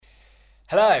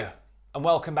Hello, and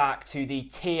welcome back to the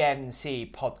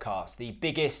TNC podcast, the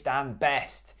biggest and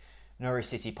best Norwich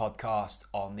City podcast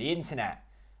on the internet.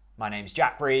 My name's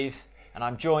Jack Reeve, and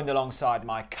I'm joined alongside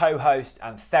my co-host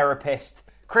and therapist,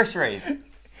 Chris Reeve.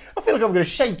 I feel like I'm going to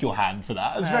shake your hand for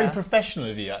that. It's very professional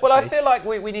of you, actually. Well, I feel like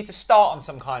we need to start on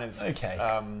some kind of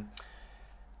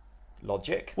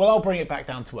logic. Well, I'll bring it back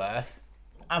down to earth.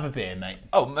 Have a beer, mate.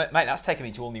 Oh, mate, that's taking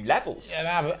me to all new levels.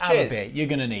 Yeah, have a beer. You're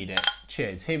going to need it.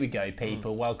 Cheers. Here we go,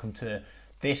 people. Welcome to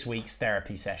this week's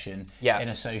therapy session in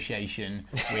association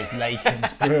with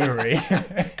Laken's Brewery.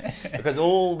 Because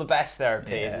all the best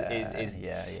therapy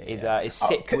is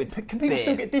sipped with Can people beer.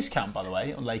 still get discount, by the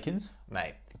way, on Laken's?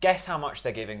 Mate, guess how much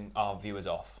they're giving our viewers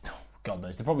off? Oh, God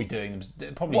knows. They're probably doing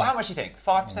them. Well, how much do you think?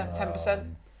 5%, 10%?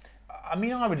 I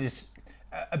mean, I would just...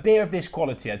 A beer of this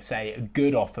quality, I'd say a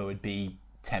good offer would be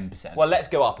 10%. Well, let's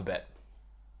go up a bit.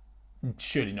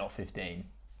 Surely not 15.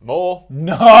 More?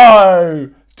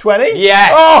 No! 20?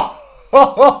 Yes!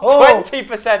 Oh!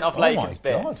 20% off Laken's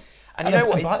beer. God. And you know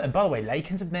what? And by the way,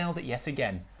 Laken's have nailed it yet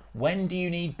again. When do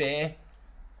you need beer?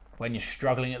 When you're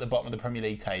struggling at the bottom of the Premier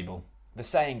League table. The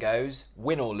saying goes,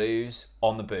 win or lose,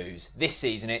 on the booze. This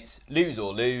season it's lose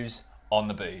or lose, on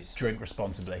the booze. Drink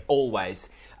responsibly. Always.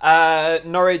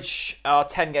 Norwich are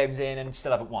 10 games in and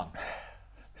still haven't won.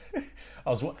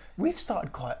 We've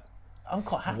started I'm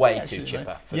quite happy. Way actually, too chipper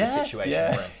mate. for the situation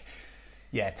we're in.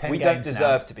 Yeah, 10 We games don't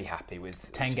deserve now. to be happy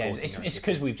with 10 games. supporting It's Norwich because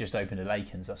City. we've just opened a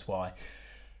Laken's, that's why.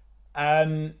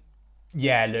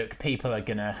 Yeah, look, people are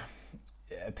gonna...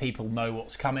 People know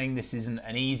what's coming. This isn't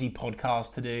an easy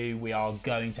podcast to do. We are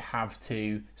going to have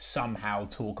to somehow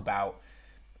talk about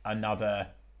another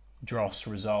dross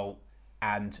result,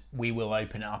 and we will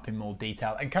open it up in more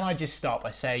detail. And can I just start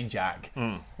by saying, Jack,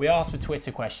 we asked for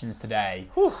Twitter questions today.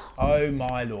 Oh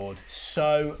my Lord.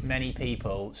 So many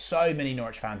people, so many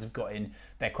Norwich fans have got in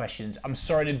their questions. I'm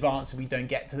sorry in advance if we don't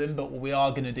get to them, but what we are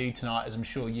going to do tonight, as I'm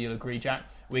sure you'll agree, Jack,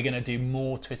 we're going to do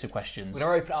more Twitter questions. We're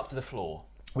going to open it up to the floor.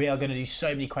 We are going to do so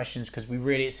many questions because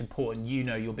it's important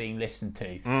you're being listened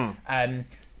to. And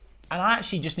I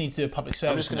actually just need to do a public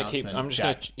service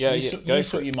announcement. You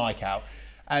sort your mic out.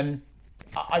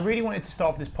 I really wanted to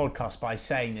start off this podcast by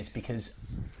saying this because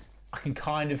I can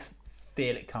kind of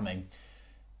feel it coming.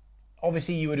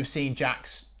 Obviously, you would have seen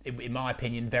Jack's, in my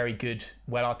opinion, very good,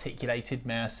 well-articulated,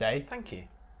 may I say. Thank you.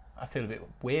 I feel a bit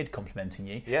weird complimenting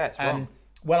you. Yeah, it's wrong.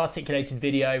 Well-articulated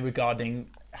video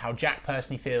regarding how Jack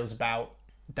personally feels about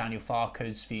Daniel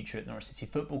Farke's future at Norwich City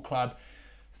Football Club.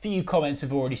 Few comments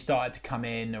have already started to come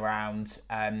in around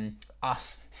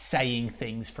us saying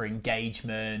things for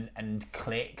engagement and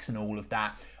clicks and all of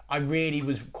that. I really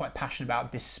was quite passionate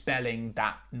about dispelling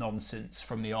that nonsense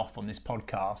from the off on this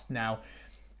podcast. Now,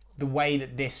 the way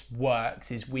that this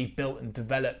works is we've built and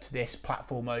developed this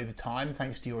platform over time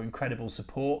thanks to your incredible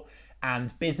support,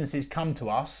 and businesses come to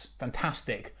us,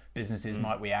 fantastic businesses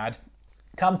might we add,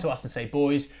 come to us and say,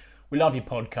 boys, we love your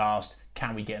podcast.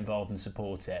 Can we get involved and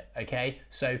support it? Okay,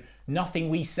 so nothing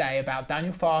we say about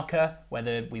Daniel Farke,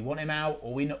 whether we want him out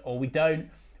or we don't,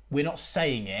 we're not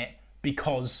saying it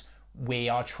because we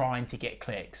are trying to get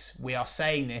clicks. We are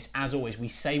saying this, as always, we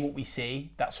say what we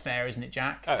see. That's fair, isn't it,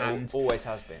 Jack? Oh, it always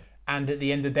has been. And at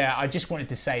the end of the day, I just wanted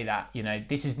to say that,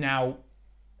 this is now,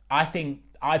 I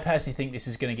personally think this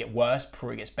is going to get worse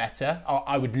before it gets better.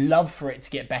 I would love for it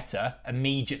to get better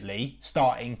immediately,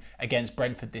 starting against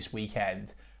Brentford this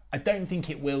weekend. I don't think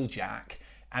it will, Jack.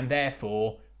 And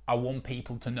therefore, I want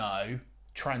people to know,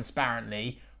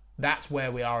 transparently, that's where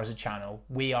we are as a channel.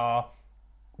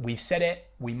 We've said it,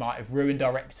 we might have ruined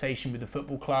our reputation with the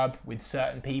football club, with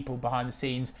certain people behind the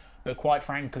scenes, but quite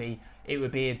frankly, it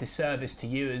would be a disservice to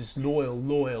you as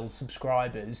loyal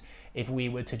subscribers if we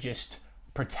were to just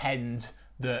pretend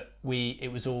that it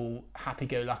was all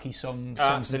happy-go-lucky songs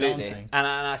Absolutely. and dancing. And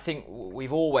I think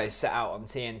we've always set out on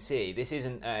TNC, this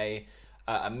isn't a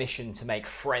mission to make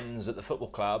friends at the football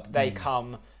club. They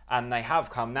come, and they have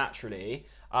come naturally,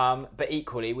 but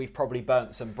equally we've probably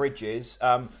burnt some bridges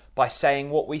by saying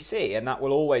what we see, and that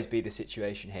will always be the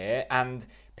situation here. And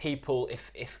people,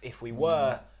 if we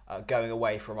were going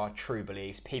away from our true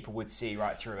beliefs, people would see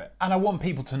right through it. And I want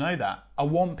people to know that. I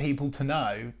want people to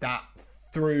know that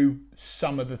through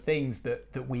some of the things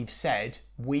that we've said,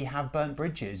 we have burnt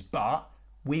bridges, but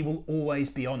we will always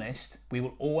be honest. We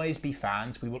will always be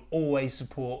fans. We will always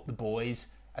support the boys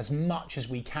as much as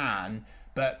we can,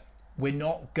 but we're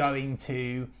not going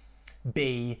to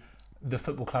be the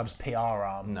football club's PR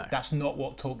arm. No. That's not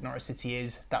what Talk Norwich City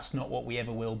is. That's not what we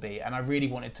ever will be. And I really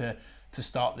wanted to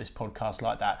start this podcast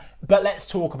like that. But let's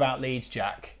talk about Leeds,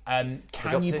 Jack.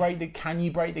 Can you break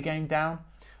the game down?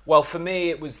 Well, for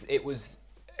me,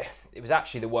 it was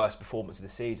actually the worst performance of the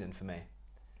season for me.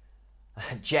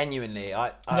 Genuinely,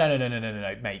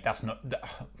 No, mate. That's not.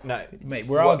 No, mate.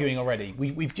 We're arguing already.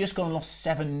 We've just gone and lost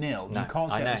 7-0. You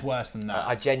can't say it was worse than that.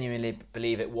 I genuinely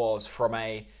believe it was from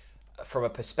a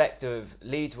perspective.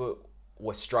 Leeds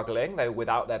were struggling. They were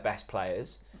without their best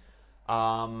players.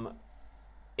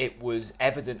 It was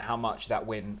evident how much that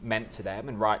win meant to them,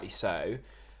 and rightly so.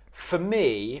 For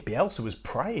me, Bielsa was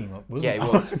praying, wasn't he? Yeah, he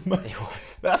was. He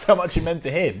was. That's how much it meant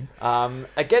to him.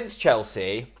 Against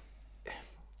Chelsea,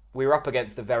 we were up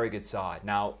against a very good side.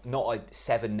 Now, not a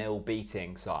 7-0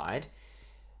 beating side,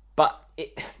 but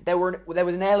there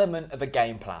was an element of a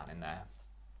game plan in there,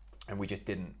 and we just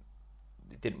didn't.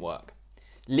 It didn't work.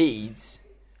 Leeds,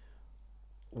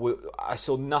 I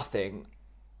saw nothing.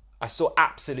 I saw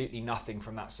absolutely nothing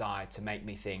from that side to make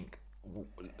me think,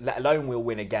 let alone we'll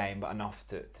win a game, but enough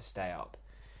to stay up.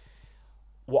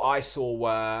 What I saw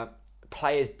were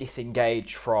players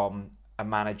disengaged from a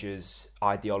manager's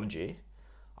ideology.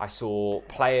 I saw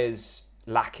players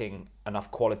lacking enough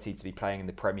quality to be playing in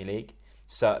the Premier League.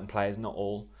 Certain players, not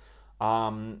all.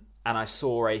 And I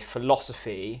saw a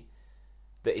philosophy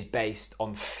that is based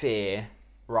on fear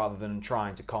rather than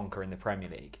trying to conquer in the Premier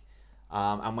League.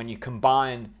 And when you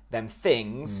combine them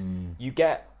things, you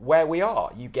get where we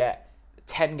are. You get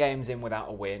 10 games in without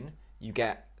a win. You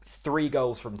get 3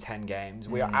 goals from 10 games.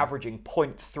 We are averaging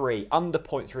 0.3, under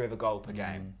 0.3 of a goal per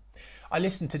game. I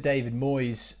listened to David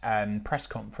Moyes' press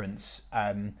conference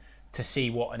to see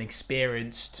what an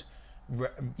experienced,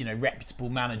 reputable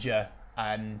manager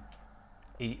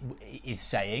is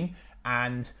saying,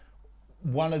 and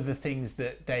one of the things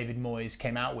that David Moyes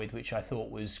came out with, which I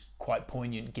thought was quite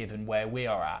poignant given where we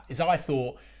are at, is I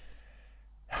thought,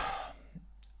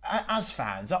 as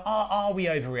fans, are we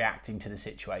overreacting to the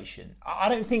situation? I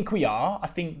don't think we are. I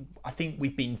think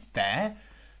we've been fair.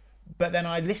 But then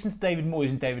I listened to David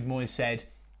Moyes, and David Moyes said,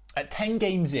 at 10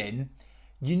 games in,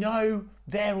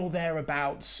 there or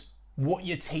thereabouts what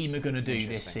your team are going to do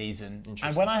this season.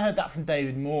 And when I heard that from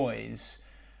David Moyes,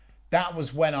 that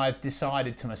was when I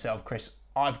decided to myself, Chris,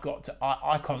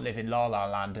 I can't live in La La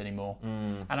Land anymore.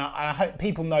 And I hope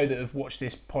people know that have watched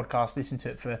this podcast, listened to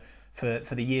it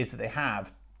for the years that they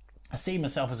have. I see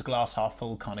myself as a glass half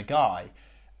full kind of guy.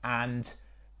 And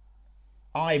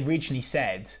I originally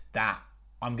said that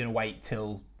I'm going to wait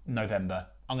till November.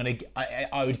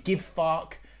 I would give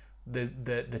Farke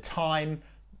the time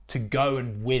to go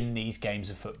and win these games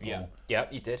of football. Yeah,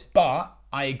 you did. But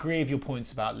I agree with your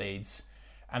points about Leeds.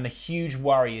 And the huge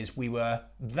worry is we were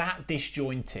that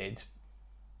disjointed,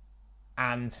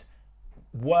 and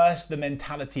worse, the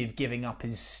mentality of giving up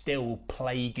is still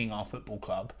plaguing our football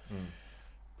club.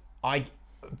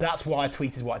 That's why I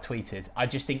tweeted what I tweeted. I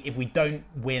just think if we don't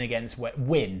win against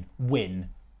win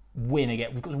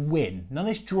again, we've got to win. None of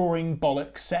this drawing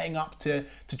bollocks, setting up to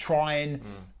try and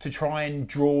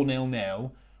draw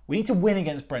 0-0. We need to win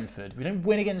against Brentford. If we don't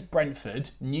win against Brentford,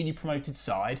 newly promoted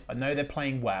side, I know they're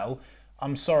playing well.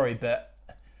 I'm sorry, but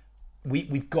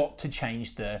we've got to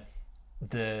change the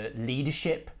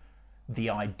leadership, the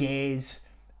ideas,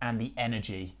 and the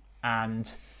energy.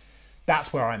 And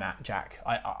that's where I'm at, Jack.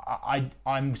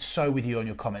 I'm so with you on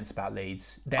your comments about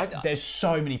Leeds. There's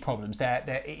so many problems.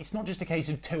 It's not just a case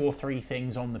of 2 or 3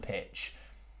 things on the pitch.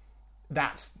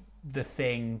 That's the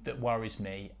thing that worries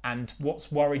me. And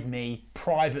what's worried me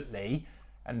privately,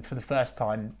 and for the first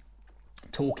time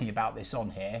talking about this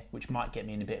on here, which might get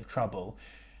me in a bit of trouble,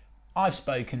 I've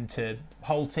spoken to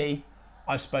Holty.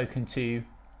 I've spoken to...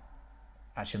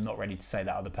 Actually, I'm not ready to say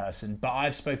that other person, but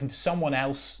I've spoken to someone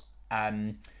else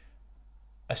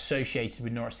associated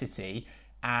with Norwich City,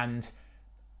 and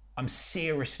I'm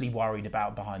seriously worried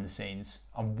about behind the scenes.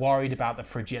 I'm worried about the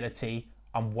fragility.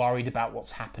 I'm worried about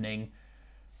what's happening.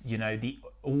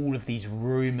 All of these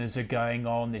rumours are going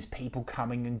on. There's people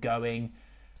coming and going,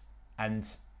 and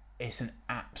it's an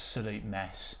absolute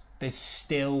mess. There's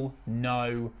still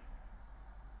no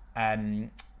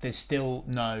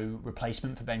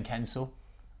replacement for Ben Kensel.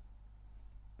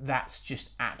 That's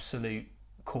just absolute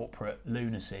corporate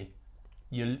lunacy.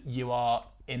 You are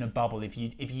in a bubble if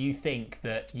you think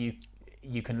that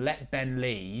you can let Ben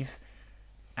leave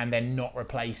and then not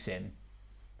replace him.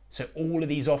 So all of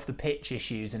these off the pitch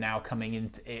issues are now coming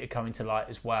to light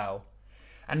as well.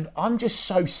 And I'm just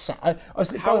so sad.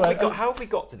 How have we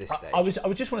got to this stage? I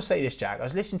just want to say this, Jack. I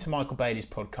was listening to Michael Bailey's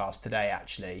podcast today,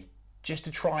 actually, just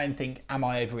to try and think, am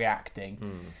I overreacting?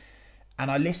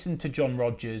 And I listened to John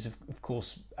Rogers, of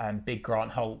course, Big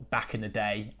Grant Holt back in the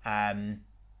day, and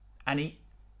he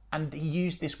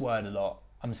used this word a lot.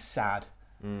 I'm sad.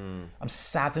 I'm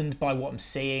saddened by what I'm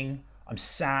seeing. I'm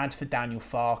sad for Daniel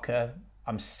Farke.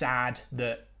 I'm sad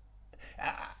that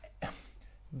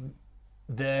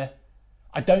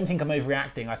I don't think I'm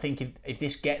overreacting. I think if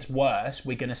this gets worse,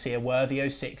 we're going to see a Worthy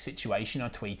 06 situation. I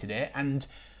tweeted it, and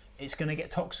it's going to get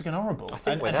toxic and horrible. I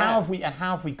think how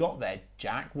have we got there,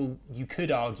 Jack? Well, you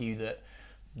could argue that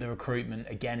the recruitment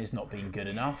again is not being good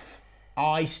enough.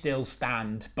 I still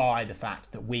stand by the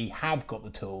fact that we have got the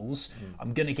tools.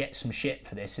 I'm going to get some shit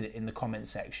for this in the comment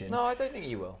section. No, I don't think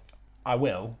you will. I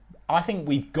will. I think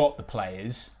we've got the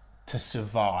players to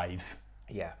survive.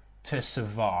 Yeah. To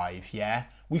survive, yeah?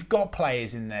 We've got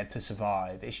players in there to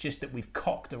survive. It's just that we've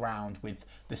cocked around with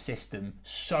the system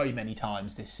so many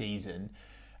times this season,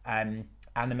 and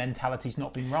the mentality's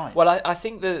not been right. Well, I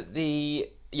think the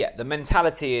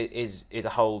mentality is a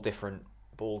whole different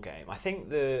ball game. I think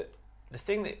the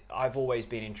thing that I've always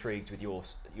been intrigued with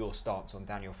your stance on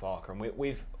Daniel Farke, and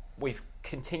we've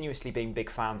continuously been big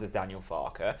fans of Daniel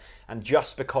Farke, and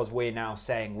just because we're now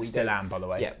saying we still am, by the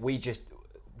way. Yeah, we just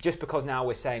because now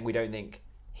we're saying we don't think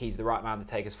he's the right man to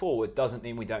take us forward doesn't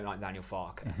mean we don't like Daniel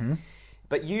Farke. Mm-hmm.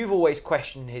 But you've always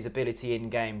questioned his ability in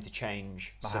game to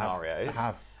change scenarios. I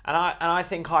have. And I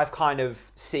think I've kind of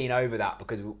seen over that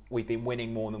because we've been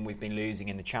winning more than we've been losing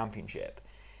in the Championship.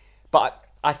 But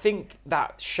I think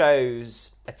that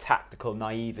shows a tactical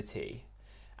naivety.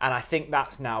 And I think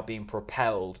that's now being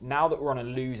propelled. Now that we're on a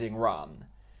losing run,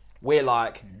 we're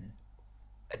like,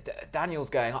 Daniel's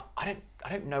going, I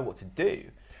don't know what to do.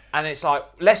 And it's like,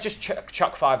 let's just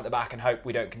chuck 5 at the back and hope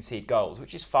we don't concede goals,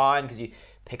 which is fine because you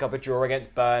pick up a draw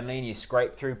against Burnley and you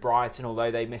scrape through Brighton,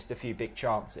 although they missed a few big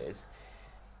chances.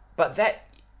 But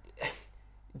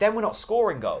then we're not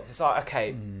scoring goals. It's like,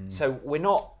 okay, so we're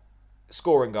not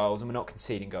scoring goals and we're not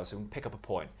conceding goals, so we can pick up a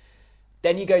point.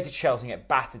 Then you go to Chelsea and get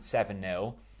battered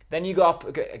 7-0. Then you go up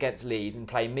against Leeds and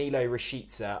play Milo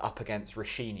Rashica up against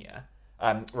Rafinha.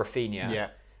 Yeah.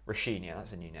 Rafinha,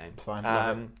 that's a new name.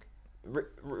 Fine.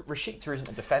 Rashica isn't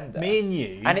a defender. Me and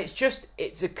you. And I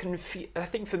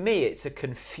think for me, it's a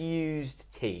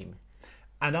confused team.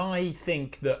 And I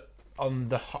think that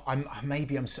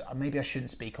maybe I shouldn't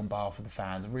speak on behalf of the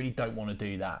fans. I really don't want to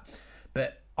do that.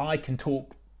 But I can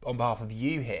talk on behalf of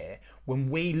you here. When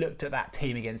we looked at that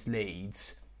team against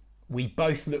Leeds, we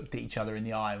both looked at each other in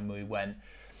the eye and we went,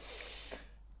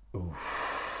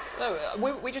 oof. No,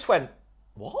 we just went,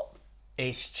 what?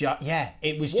 It's just, yeah,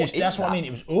 it was just, that's what I mean.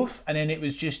 It was oof, and then it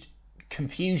was just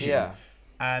confusion. Yeah.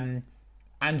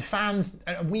 And fans,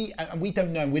 and we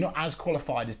don't know, we're not as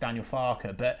qualified as Daniel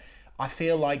Farke, but I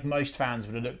feel like most fans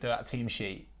would have looked at that team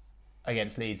sheet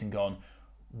against Leeds and gone,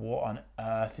 what on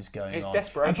earth is going on? It's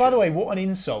desperation. And by the way, what an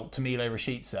insult to Milo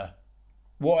Rashica.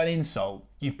 What an insult.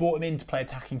 You've brought him in to play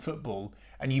attacking football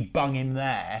and you bung him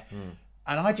there.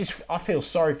 And I feel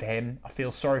sorry for him. I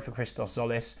feel sorry for Christos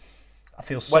Zolis. I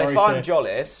feel sorry if I'm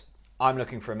Jolis, I'm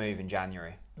looking for a move in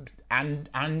January. And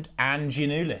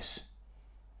Giannoulis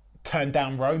turned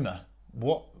down Roma.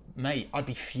 What, mate? I'd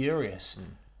be furious.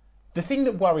 The thing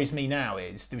that worries me now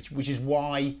is, which is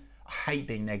why I hate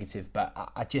being negative, but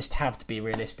I just have to be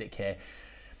realistic here.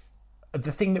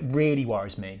 The thing that really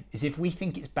worries me is if we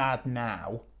think it's bad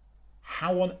now,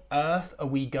 how on earth are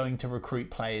we going to recruit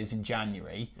players in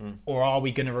January? Or are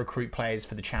we going to recruit players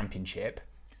for the Championship?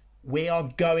 We are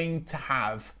going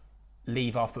to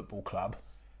leave our football club.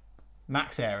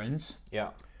 Max Aarons. Yeah.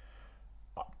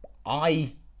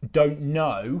 I don't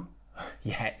know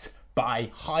yet, but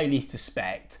I highly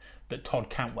suspect that Todd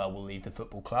Cantwell will leave the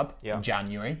football club in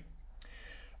January.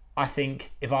 I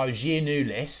think if I was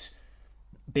Giannoulis,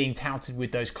 being touted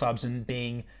with those clubs and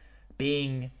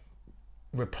being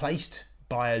replaced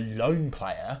by a loan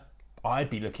player,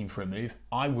 I'd be looking for a move.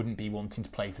 I wouldn't be wanting to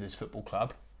play for this football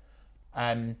club.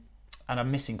 And I'm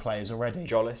missing players already.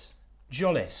 Jolis.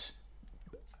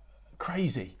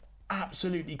 Crazy.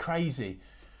 Absolutely crazy.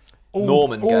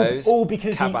 Norman goes. All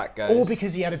because Kabak goes. All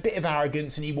because he had a bit of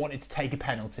arrogance and he wanted to take a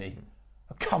penalty.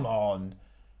 Come on.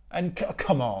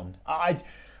 Come on.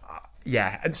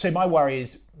 Yeah. And so my worry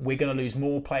is we're going to lose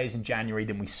more players in January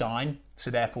than we sign. So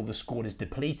therefore the squad is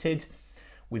depleted.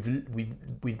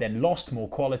 We've then lost more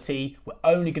quality. We're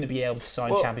only going to be able to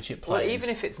sign Championship players. Well, even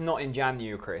if it's not in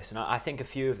January, Chris, and I think a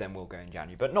few of them will go in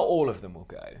January, but not all of them will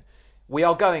go. We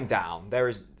are going down.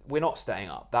 We're not staying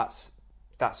up. That's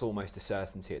almost a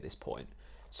certainty at this point.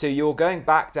 So you're going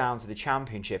back down to the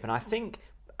Championship, and I think,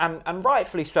 and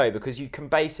rightfully so, because you can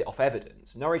base it off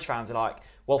evidence. Norwich fans are like,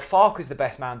 well, Farke is the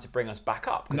best man to bring us back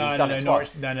up. No, Norwich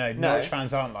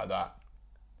fans aren't like that.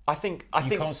 I think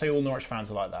you can't say all Norwich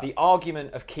fans are like that. The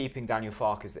argument of keeping Daniel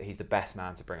Farke is that he's the best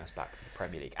man to bring us back to the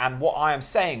Premier League. And what I am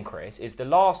saying, Chris, is the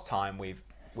last time we've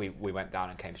we went down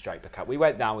and came straight back up. We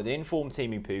went down with an informed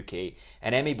Timu Pukki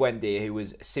and Emi Buendia, who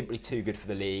was simply too good for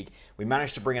the league. We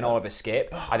managed to bring in Oliver Skipp.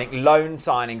 I think loan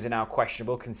signings are now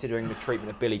questionable considering the treatment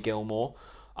of Billy Gilmore.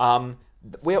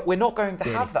 We're not going to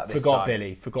have that this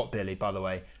time. Forgot Billy, by the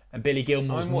way. And Billy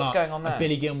Gilmore's what's going on there?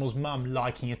 Billy Gilmore's mum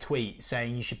liking a tweet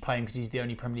saying you should play him because he's the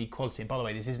only Premier League quality. And by the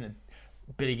way, this isn't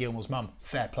Billy Gilmore's mum.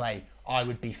 Fair play. I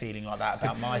would be feeling like that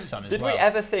about my son as well. Did we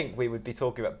ever think we would be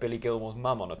talking about Billy Gilmore's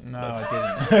mum on a... No,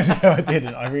 I didn't. I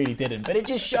didn't. I really didn't. But it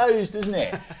just shows, doesn't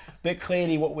it, that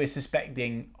clearly what we're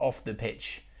suspecting off the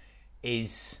pitch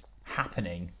is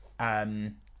happening.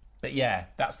 But yeah,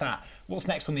 that's that. What's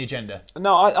next on the agenda?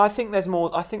 No, I think there's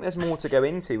more. I think there's more to go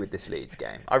into with this Leeds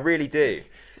game. I really do.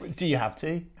 Do you have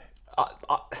to?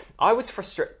 I was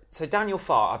frustrated. So Daniel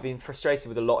Farke, I've been frustrated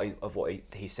with a lot of what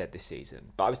he said this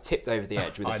season, but I was tipped over the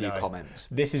edge with a few comments.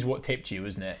 This is what tipped you,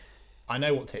 isn't it? I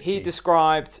know what tipped you. He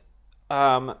described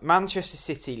Manchester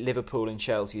City, Liverpool and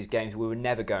Chelsea as games we were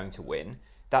never going to win.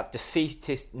 That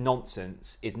defeatist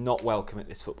nonsense is not welcome at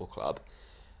this football club.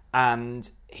 And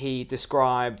he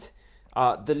described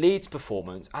the Leeds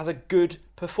performance as a good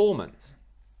performance.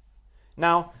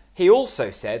 Now, he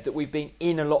also said that we've been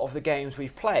in a lot of the games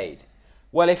we've played.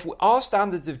 Well, if our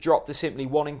standards have dropped to simply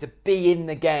wanting to be in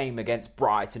the game against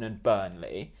Brighton and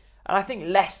Burnley, and I think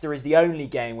Leicester is the only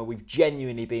game where we've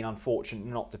genuinely been unfortunate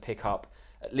not to pick up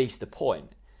at least a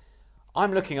point.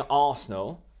 I'm looking at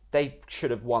Arsenal. They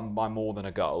should have won by more than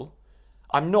a goal.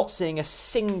 I'm not seeing a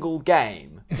single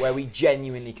game where we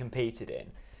genuinely competed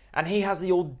in. And he has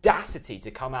the audacity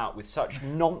to come out with such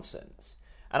nonsense.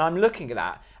 And I'm looking at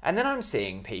that. And then I'm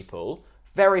seeing people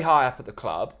very high up at the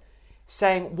club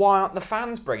saying, why aren't the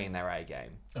fans bringing their A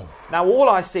game? Oh. Now, all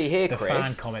I see here,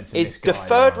 Chris, is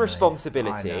deferred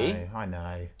responsibility. I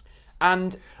know.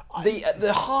 And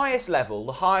the highest level,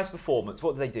 the highest performance,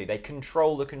 what do? They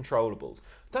control the controllables.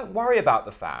 Don't worry about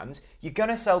the fans. You're going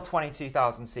to sell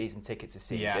 22,000 season tickets a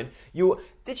season. Yeah.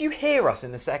 Did you hear us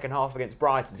in the second half against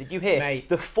Brighton? Did you hear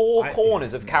the four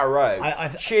corners of Carrow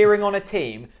Road cheering on a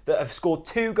team that have scored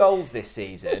 2 goals this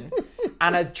season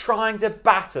and are trying to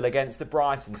battle against the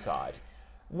Brighton side?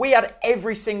 We had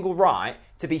every single right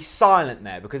to be silent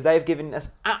there because they've given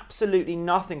us absolutely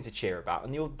nothing to cheer about.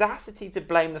 And the audacity to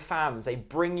blame the fans and say,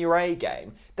 bring your A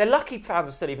game. They're lucky fans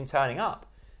are still even turning up,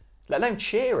 let alone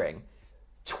cheering.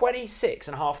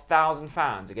 26,500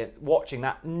 fans watching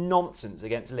that nonsense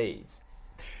against Leeds.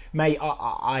 Mate,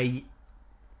 I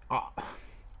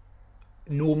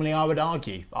normally I would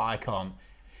argue, I can't.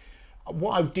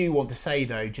 What I do want to say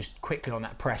though, just quickly on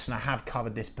that press, and I have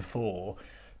covered this before,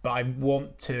 but I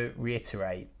want to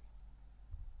reiterate,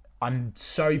 I'm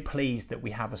so pleased that we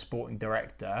have a sporting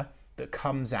director that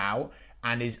comes out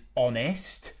and is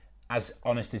honest as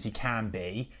he can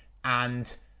be,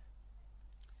 and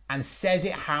says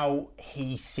it how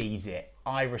he sees it.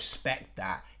 I respect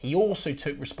that. He also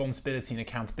took responsibility and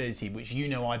accountability, which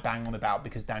I bang on about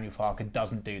because Daniel Farke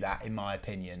doesn't do that, in my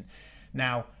opinion.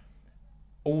 Now,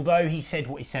 although he said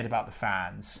what he said about the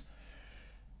fans,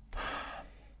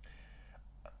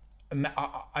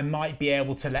 I might be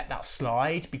able to let that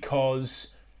slide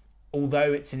because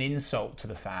although it's an insult to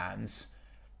the fans,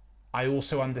 I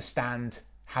also understand,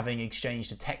 having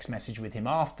exchanged a text message with him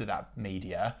after that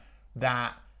media,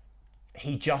 that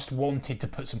he just wanted to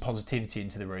put some positivity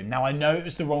into the room. Now, I know it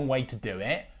was the wrong way to do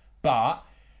it, but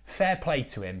fair play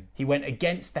to him. He went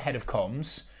against the head of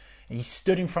comms, and he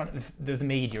stood in front of the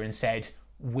media and said,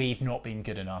 we've not been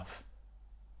good enough.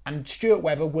 And Stuart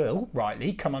Webber will,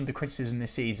 rightly, come under criticism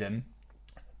this season,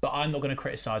 but I'm not going to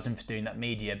criticise him for doing that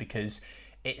media because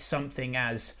it's something,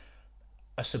 as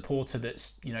a supporter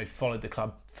that's followed the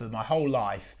club for my whole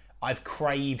life, I've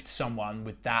craved someone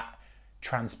with that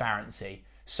transparency.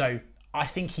 So I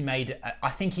think he made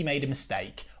a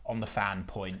mistake on the fan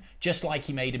point, just like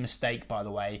he made a mistake, by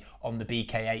the way, on the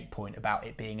BK8 point about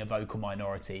it being a vocal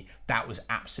minority. That was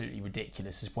absolutely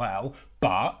ridiculous as well.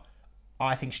 But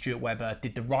I think Stuart Webber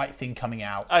did the right thing coming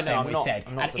out, saying what he said.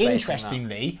 And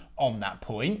interestingly, on that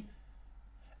point,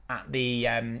 at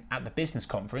the business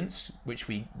conference, which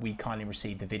we kindly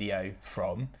received the video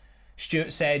from,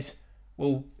 Stuart said,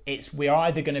 well, we're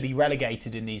either going to be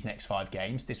relegated in these next 5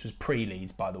 games. This was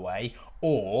pre-Leeds, by the way,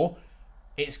 or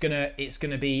it's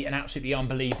gonna be an absolutely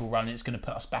unbelievable run. And it's going to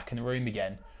put us back in the room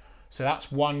again. So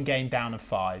that's 1 game down of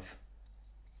 5.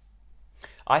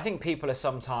 I think people are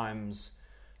sometimes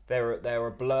there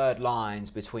are blurred lines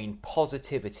between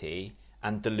positivity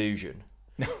and delusion.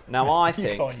 Now I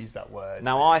think you can't use that word.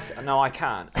 I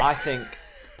can. I think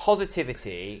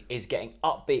Positivity is getting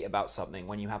upbeat about something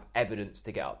when you have evidence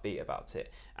to get upbeat about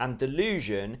it. And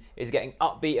delusion is getting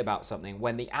upbeat about something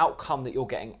when the outcome that you're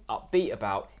getting upbeat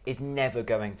about is never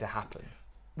going to happen.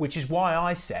 Which is why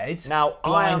I said Now,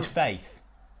 blind faith.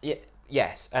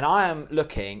 Yes, and I am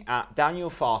looking at Daniel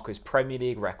Farke's Premier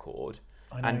League record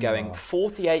and going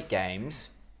 48 games,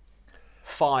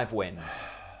 5 wins.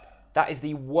 That is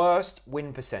the worst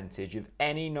win percentage of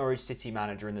any Norwich City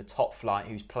manager in the top flight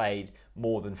who's played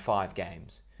more than 5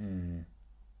 games.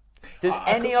 Does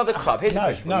any other club, here's a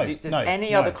question for you, does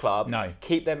any other club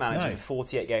keep their manager in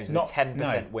 48 games with a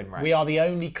 10% win rate? We are the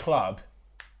only club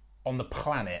on the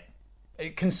planet.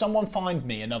 Can someone find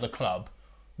me another club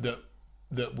that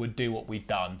would do what we've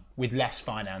done with less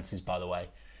finances, by the way?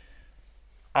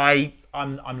 I'm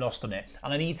lost on it.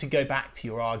 And I need to go back to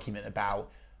your argument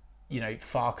about,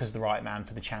 Farke's the right man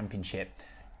for the Championship.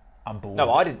 I'm bored.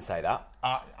 No, I didn't say that.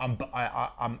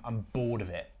 I'm bored of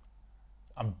it.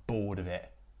 I'm bored of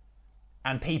it.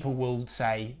 And people will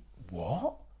say,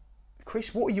 "What,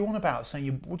 Chris? What are you on about?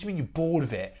 Saying what do you mean you're bored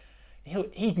of it?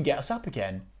 He can get us up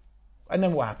again." And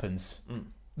then what happens?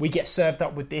 We get served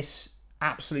up with this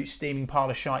absolute steaming pile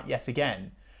of shite yet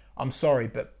again. I'm sorry,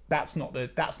 but that's not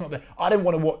the. I don't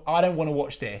want to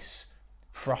watch this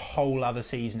for a whole other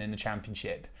season in the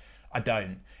Championship. I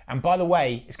don't. And by the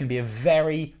way, it's going to be a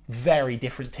very, very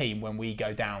different team when we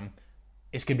go down.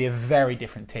 It's going to be a very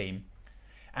different team.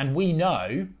 And we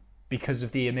know, because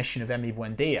of the omission of Emi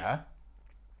Buendia,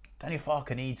 Daniel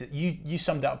Farke needs it. You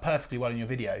summed it up perfectly well in your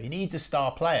video. He needs a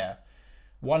star player.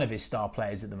 One of his star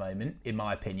players at the moment, in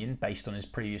my opinion, based on his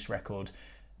previous record,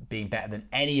 being better than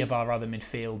any of our other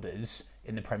midfielders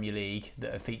in the Premier League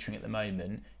that are featuring at the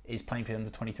moment, is playing for the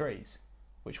under-23s,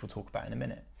 which we'll talk about in a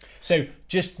minute. So,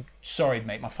 sorry,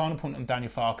 mate, my final point on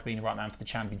Daniel Farke being the right man for the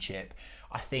Championship,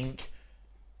 I think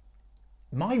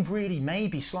my really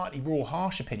maybe slightly raw,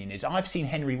 harsh opinion is I've seen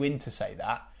Henry Winter say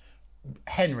that.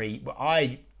 Henry,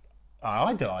 I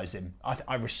idolise him.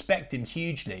 I respect him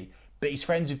hugely, but he's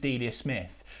friends with Delia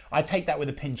Smith. I take that with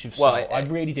a pinch of salt. I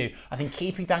really do. I think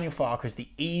keeping Daniel Farke is the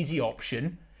easy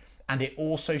option, and it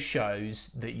also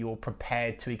shows that you're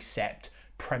prepared to accept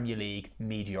Premier League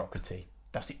mediocrity.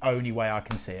 That's the only way I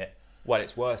can see it. Well,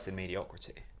 it's worse than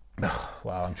mediocrity.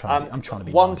 Well, I'm trying to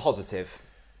be one nice.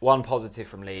 One positive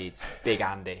from Leeds, Big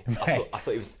Andy. I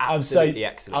thought he was absolutely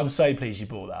excellent. I'm so pleased you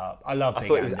brought that up. I love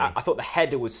Big Andy. I thought the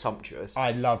header was sumptuous.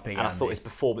 I love Big Andy. And I thought his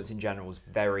performance in general was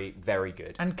very, very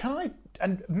good.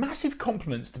 And massive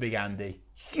compliments to Big Andy.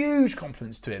 Huge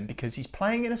compliments to him, because he's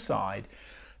playing in a side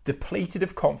depleted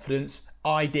of confidence,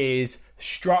 ideas,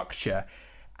 structure,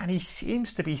 and he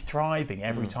seems to be thriving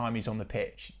every time he's on the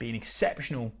pitch. Being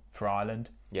exceptional for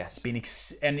Ireland. Yes.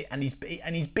 And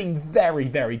he's been very,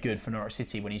 very good for Norwich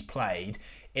City when he's played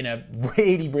in a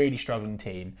really, really struggling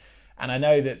team. And I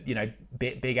know that,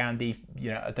 Big Andy,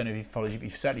 I don't know if he follows you, but he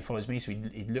certainly follows me, so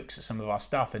he looks at some of our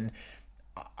stuff. And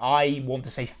I want to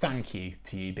say thank you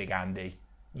to you, Big Andy.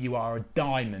 You are a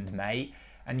diamond, mate.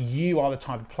 And you are the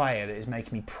type of player that is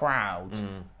making me proud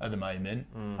at the moment.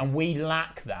 And we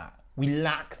lack that.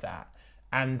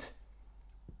 And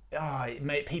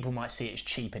people might see it as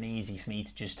cheap and easy for me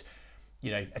to just,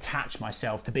 attach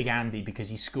myself to Big Andy because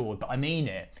he scored. But I mean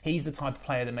it. He's the type of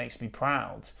player that makes me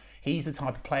proud. He's the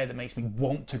type of player that makes me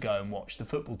want to go and watch the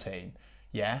football team.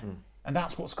 Yeah? And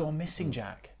that's what's gone missing,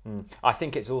 Jack. I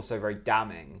think it's also very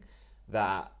damning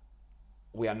that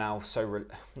we are now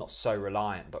not so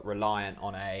reliant, but reliant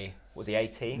on was he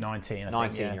 18? 19,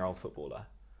 19-year-old footballer.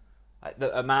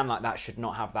 A man like that should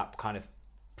not have that kind of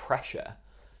pressure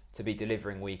to be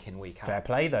delivering week in, week out. Fair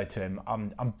play though to him.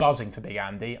 I'm buzzing for Big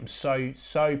Andy. I'm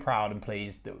so proud and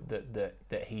pleased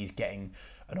that he's getting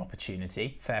an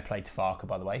opportunity. Fair play to Farke,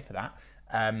 by the way, for that.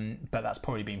 But that's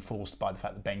probably been forced by the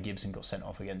fact that Ben Gibson got sent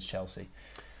off against Chelsea.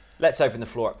 Let's open the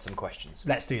floor up to some questions.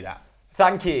 Let's do that.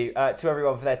 Thank you to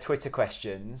everyone for their Twitter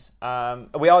questions.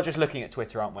 We are just looking at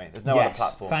Twitter, aren't we? There's no other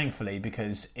platform. Thankfully,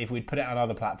 because if we'd put it on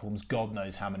other platforms, God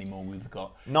knows how many more we've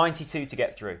got. 92 to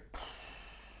get through.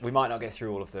 We might not get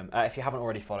through all of them. If you haven't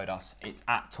already followed us, it's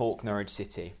at Talk Norwich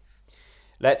City.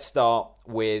 Let's start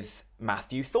with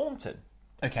Matthew Thornton.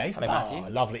 Okay. Hello, Matthew.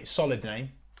 Lovely. Solid name.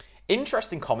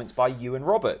 Interesting comments by Ewan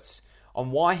Roberts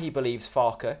on why he believes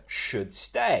Farke should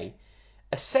stay.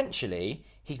 Essentially,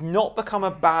 he's not become a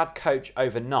bad coach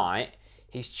overnight.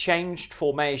 He's changed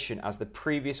formation as the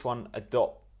previous one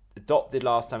adopted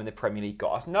last time in the Premier League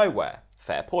got us nowhere.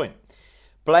 Fair point.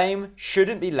 Blame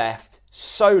shouldn't be left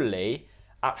solely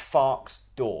at Farke's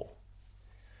door.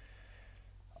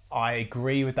 I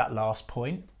agree with that last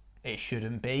point. It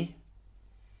shouldn't be.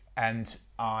 And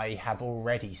I have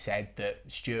already said that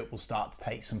Stuart will start to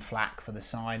take some flack for the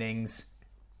signings.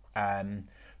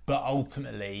 But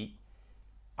ultimately,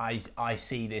 I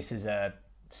see this as a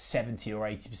 70 or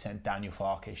 80% Daniel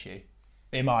Farke issue,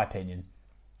 in my opinion.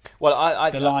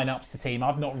 Well, the lineup's the team.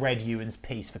 I've not read Ewan's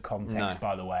piece for context,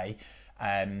 by the way.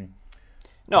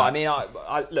 No, I mean,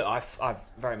 I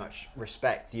very much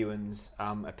respect Ewan's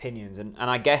opinions, and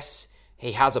I guess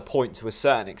he has a point to a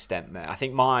certain extent there. I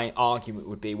think my argument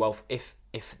would be, well, if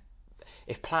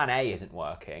Plan A isn't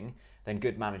working, then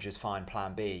good managers find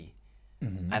Plan B,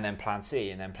 and then Plan C,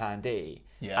 and then Plan D.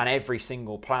 Yeah. And every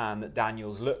single plan that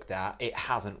Daniel's looked at, it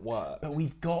hasn't worked. But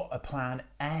we've got a Plan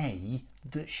A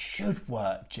that should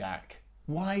work, Jack.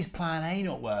 Why is Plan A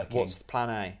not working? What's the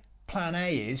Plan A? Plan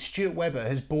A is Stuart Webber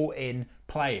has brought in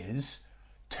players,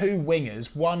 2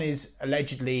 wingers. One is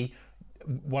allegedly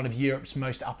one of Europe's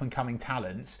most up-and-coming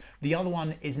talents. The other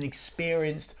one is an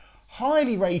experienced,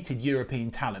 highly rated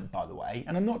European talent, by the way.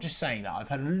 And I'm not just saying that. I've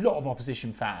had a lot of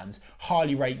opposition fans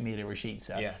highly rate Milot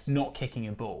Rashica, not kicking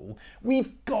a ball. He's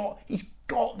got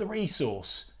the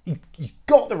resource. He's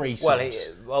got the resource.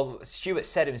 Well, Stuart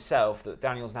said himself that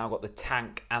Daniel's now got the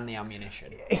tank and the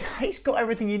ammunition. He's got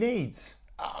everything he needs.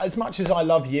 As much as I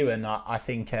love Ewan, I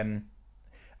think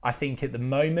at the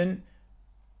moment,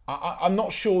 I'm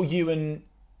not sure Ewan.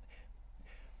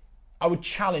 I would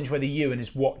challenge whether Ewan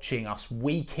is watching us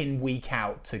week in, week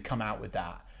out to come out with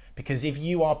that. Because if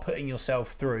you are putting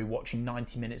yourself through watching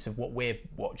 90 minutes of what we're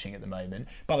watching at the moment,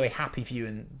 by the way, happy for you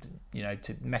and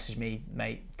to message me,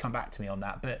 mate, come back to me on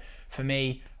that. But for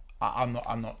me, I'm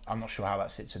not sure how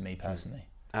that sits with me personally.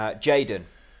 Jayden,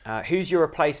 who's your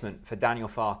replacement for Daniel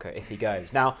Farke if he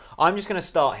goes? Now, I'm just going to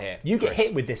start here. You get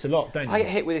hit with this a lot, don't you? I get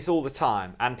hit with this all the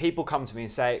time, and people come to me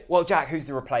and say, "Well, Jack, who's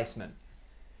the replacement?"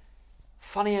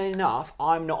 Funny enough,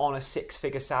 I'm not on a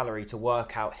 6-figure salary to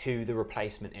work out who the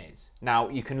replacement is. Now,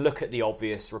 you can look at the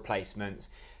obvious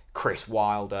replacements. Chris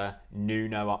Wilder,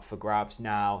 Nuno up for grabs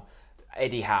now,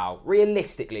 Eddie Howe.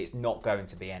 Realistically, it's not going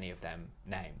to be any of them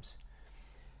names.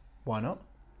 Why not?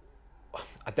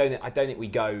 I don't think we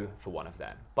go for one of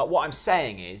them. But what I'm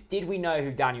saying is, did we know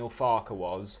who Daniel Farke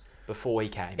was before he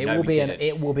came? It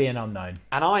will be an unknown.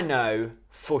 And I know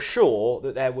for sure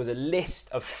that there was a list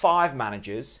of 5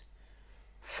 managers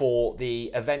for the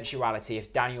eventuality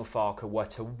if Daniel Farke were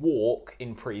to walk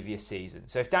in previous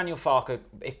seasons. So if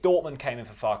Dortmund came in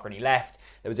for Farke and he left,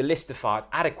 there was a list of 5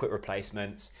 adequate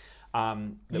replacements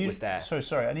that was there. So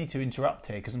sorry, I need to interrupt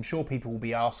here because I'm sure people will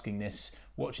be asking this,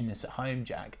 watching this at home,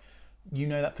 Jack. You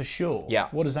know that for sure? Yeah.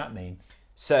 What does that mean?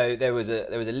 So there was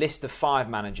a list of 5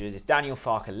 managers. If Daniel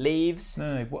Farke leaves...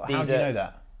 No, how do you know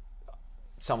that?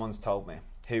 Someone's told me.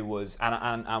 Who was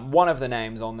and one of the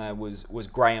names on there was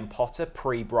Graham Potter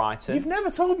pre-Brighton. You've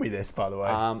never told me this, by the way.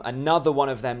 Another one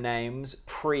of them names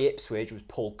pre-Ipswich was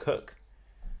Paul Cook.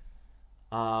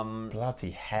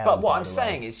 Bloody hell! But what I'm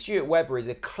saying is Stuart Webber is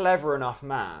a clever enough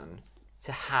man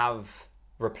to have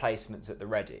replacements at the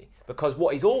ready, because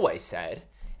what he's always said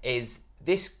is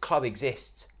this club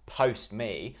exists post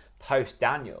me. Post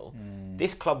Daniel,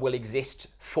 this club will exist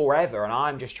forever, and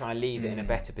I'm just trying to leave it in a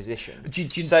better position.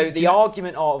 The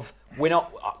argument of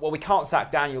we can't sack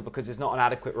Daniel because there's not an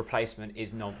adequate replacement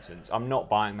is nonsense. I'm not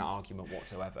buying that argument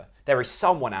whatsoever. There is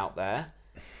someone out there,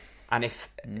 and if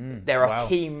there are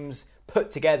teams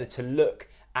put together to look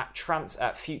at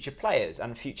future players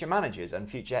and future managers and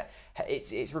future,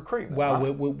 it's recruitment. Well,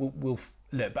 right? we'll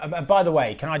look. And by the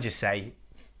way, can I just say,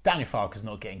 Daniel Farke's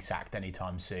not getting sacked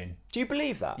anytime soon. Do you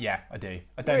believe that? Yeah, I do.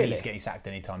 I don't think he's getting sacked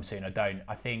anytime soon. I don't.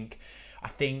 I think.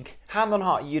 Hand on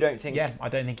heart, you don't think? Yeah, I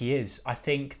don't think he is. I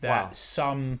think that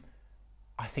some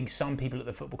people at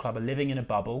the football club are living in a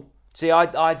bubble. See,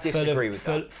 I disagree with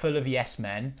that. Full of yes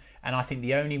men, and I think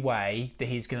the only way that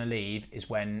he's going to leave is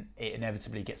when it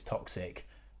inevitably gets toxic.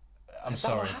 I'm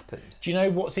sorry. That what happened? Do you know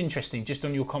what's interesting? Just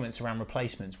on your comments around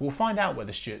replacements, we'll find out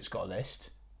whether Stuart's got a list.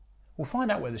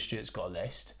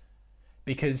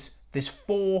 Because there's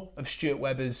 4 of Stuart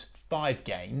Webber's 5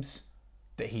 games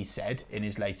that he said in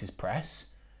his latest press.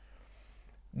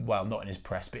 Well, not in his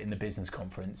press, but in the business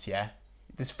conference, yeah?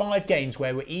 There's 5 games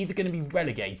where we're either going to be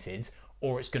relegated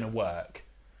or it's going to work.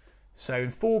 So in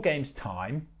 4 games'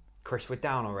 time... Chris, we're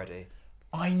down already.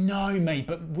 I know, mate,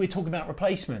 but we're talking about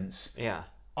replacements. Yeah.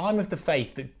 I'm of the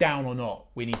faith that, down or not,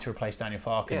 we need to replace Daniel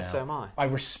Farke now. Yeah, so am I. I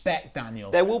respect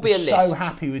Daniel. There will be a list. I'm so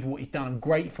happy with what he's done. I'm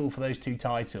grateful for those 2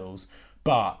 titles.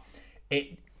 But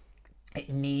it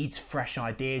needs fresh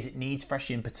ideas, it needs fresh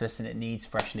impetus, and it needs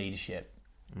fresh leadership.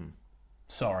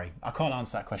 Sorry, I can't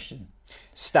answer that question.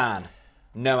 Stan,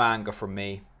 no anger from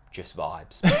me, just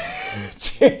vibes.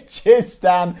 Cheers,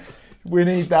 Stan. We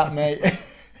need that, mate.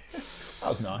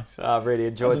 was nice. I really That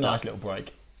enjoyed was a that. nice little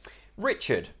break.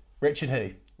 Richard Richard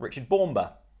who?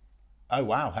 Bomber. Oh,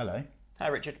 wow. Hello. Hi,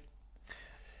 Richard.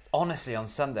 Honestly, on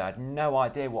Sunday, I had no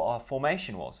idea what our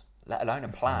formation was, let alone a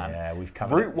plan. Yeah, we've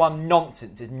covered Route it. 1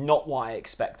 nonsense is not what I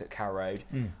expect at Carrow Road.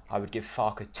 I would give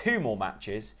Farker 2 more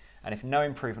matches, and if no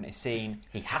improvement is seen,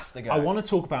 he has to go. I want to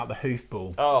talk about the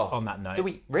hoofball on that note. Do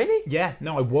we? Really? Yeah,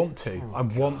 no, I want to. I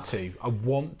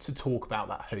want to talk about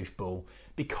that hoofball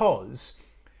because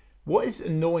what is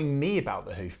annoying me about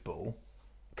the hoofball,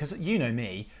 because you know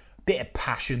me, bit of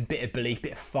passion, bit of belief,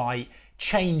 bit of fight,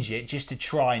 change it just to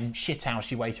try and shithouse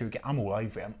your way through. I'm all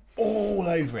over it. I'm all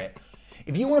over it.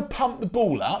 If you want to pump the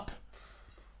ball up,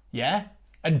 yeah,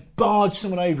 and barge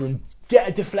someone over and get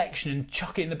a deflection and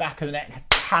chuck it in the back of the net and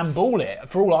handball it,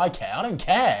 for all I care. I don't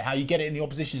care how you get it in the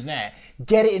opposition's net.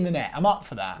 Get it in the net. I'm up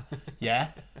for that, yeah?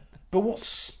 But what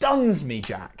stuns me,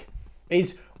 Jack,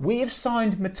 is we have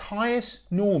signed Matthias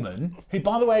Norman, who,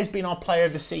 by the way, has been our player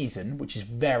of the season, which is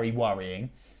very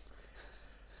worrying.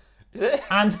 Is it?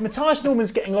 And Matthias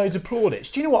Norman's getting loads of plaudits.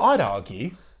 Do you know what I'd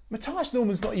argue? Matthias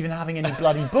Norman's not even having any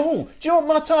bloody ball. Do you know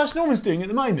what Matthias Norman's doing at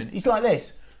the moment? He's like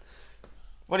this.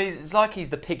 Well, it's like he's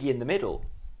the piggy in the middle.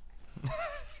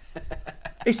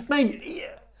 It's mate. He's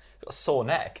got a sore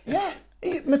neck. Yeah,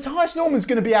 Matthias Norman's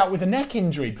going to be out with a neck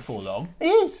injury before long. He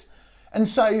is. And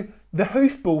so the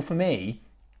hoofball for me,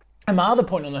 and my other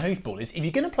point on the hoofball is if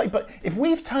you're going to play, but if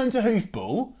we've turned to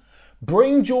hoofball,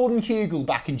 bring Jordan Hugel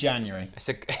back in January.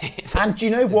 It's And do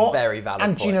you know what? Very valid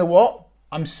And do you point. know what?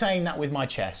 I'm saying that with my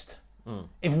chest.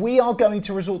 If we are going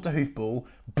to resort to hoofball,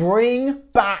 bring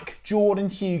back Jordan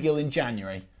Hugel in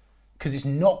January. Because it's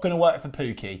not going to work for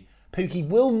Pookie. Pookie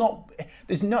will not...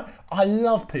 I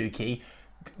love Pookie.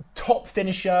 Top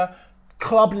finisher,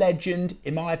 club legend,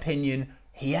 in my opinion.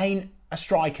 He ain't a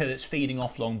striker that's feeding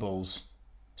off long balls.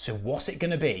 So what's it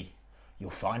going to be? You'll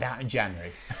find out in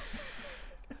January.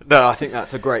 No, I think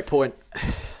that's a great point.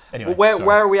 Anyway, Well, sorry.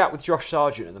 where are we at with Josh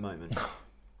Sargent at the moment?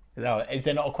 No, is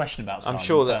there not a question about Simon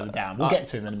sure that- further down? We'll get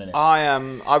to him in a minute.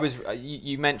 I was.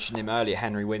 You mentioned him earlier,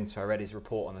 Henry Winter. I read his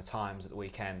report on the Times at the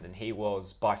weekend, and he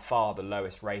was by far the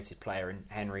lowest rated player in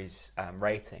Henry's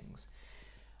ratings.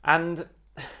 And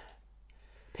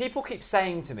people keep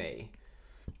saying to me,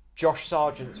 Josh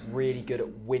Sargent's really good at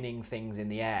winning things in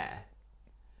the air.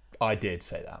 I did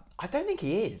say that. I don't think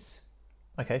he is.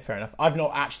 Okay, fair enough. I've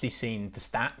not actually seen the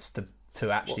stats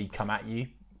to actually come at you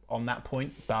on that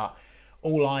point, but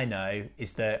all I know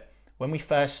is that when we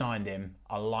first signed him,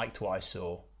 I liked what I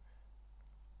saw.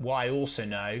 What I also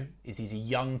know is he's a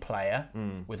young player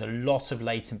with a lot of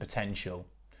latent potential.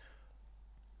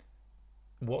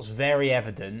 What's very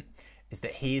evident is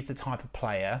that he is the type of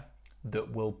player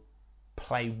that will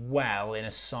play well in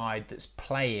a side that's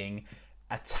playing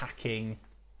attacking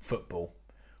football.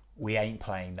 We ain't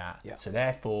playing that. Yeah. So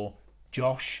therefore,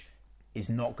 Josh is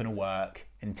not going to work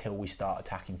until we start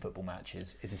attacking football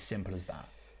matches. It's as simple as that.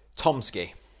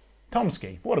 Tomsky.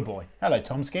 Tomsky, what a boy. Hello,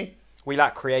 Tomsky. We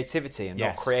lack creativity and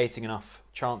Yes. not creating enough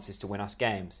chances to win us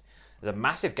games. There's a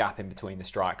massive gap in between the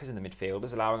strikers and the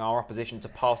midfielders, allowing our opposition to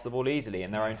pass the ball easily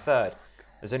in their own third.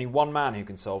 There's only one man who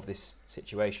can solve this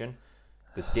situation,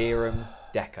 the Derham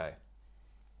Deco.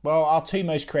 Well, our two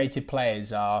most creative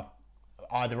players are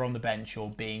either on the bench or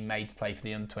being made to play for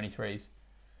the under-23s.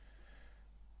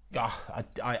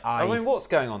 I mean, what's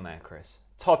going on there, Chris?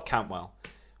 Todd Cantwell,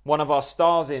 one of our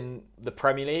stars in the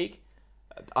Premier League,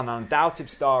 an undoubted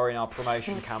star in our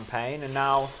promotion campaign, and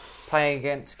now playing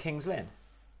against Kings Lynn.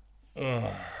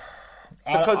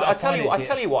 Because I tell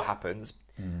you what happens,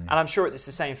 and I'm sure it's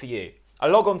the same for you. I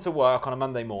log on to work on a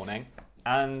Monday morning,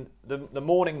 and the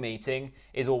morning meeting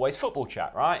is always football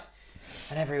chat, right?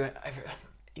 And everyone,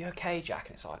 you okay, Jack?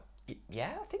 And it's like,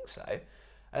 yeah, I think so.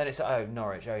 And then it's like, oh,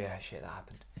 Norwich, oh yeah, shit, that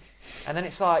happened. And then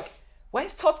it's like,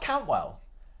 where's Todd Cantwell?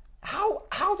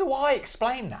 How do I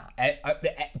explain that?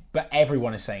 But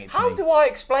everyone is saying it to How me. do I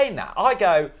explain that? I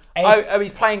go,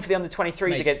 he's playing for the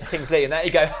under-23s against Kingsley, and then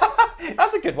you go,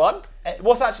 that's a good one.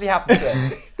 What's actually happened to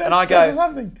him? And I That's what's go,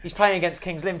 happening. he's playing against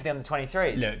Kings Lynn for the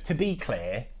under-23s. Look, to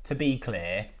be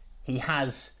clear, he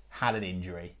has had an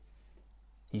injury.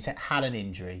 He's had an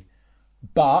injury.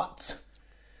 But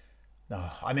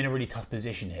I'm in a really tough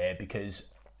position here because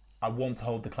I want to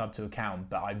hold the club to account,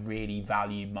 but I really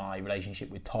value my relationship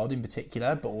with Todd in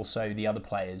particular, but also the other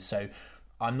players. So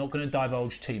I'm not going to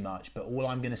divulge too much, but all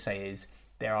I'm going to say is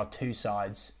there are two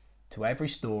sides to every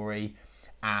story,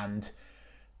 and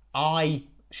I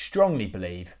strongly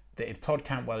believe that if Todd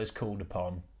Cantwell is called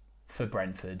upon for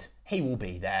Brentford, he will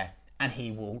be there and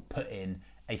he will put in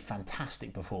a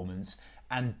fantastic performance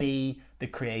and be the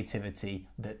creativity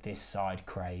that this side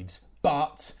craves.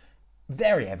 But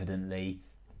very evidently,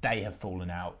 they have fallen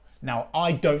out. Now,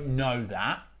 I don't know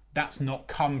that. That's not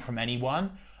come from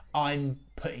anyone. I'm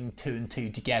putting 2 and 2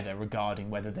 together regarding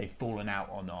whether they've fallen out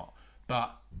or not.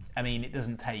 But, I mean, it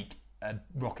doesn't take a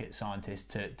rocket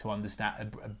scientist to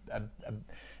understand,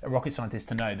 a rocket scientist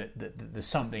to know that there's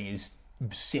something is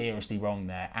seriously wrong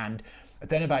there. And I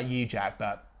don't know about you, Jack,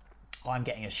 but I'm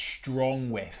getting a strong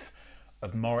whiff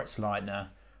of Moritz Leitner,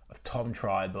 of Tom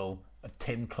Tribal, of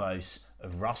Tim Close,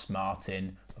 of Russ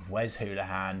Martin, of Wes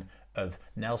Hoolahan, of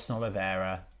Nelson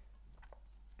Oliveira.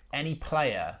 Any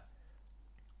player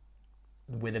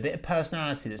with a bit of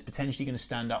personality that's potentially going to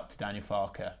stand up to Daniel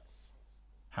Farke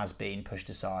has been pushed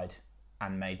aside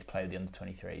and made to play with the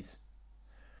under-23s.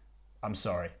 I'm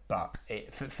sorry, but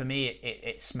for me,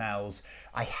 it smells.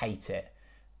 I hate it.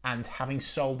 And having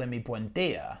sold Emi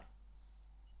Buendia,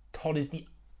 Todd is the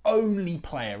only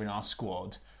player in our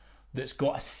squad that's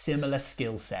got a similar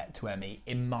skill set to Emi,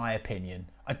 in my opinion.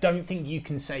 I don't think you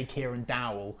can say Kieran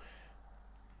Dowell.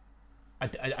 I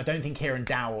don't think Kieran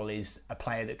Dowell is a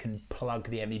player that can plug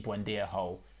the Emi Buendia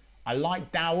hole. I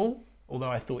like Dowell, although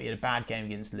I thought he had a bad game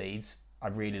against Leeds. I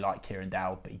really like Kieran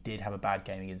Dowell, but he did have a bad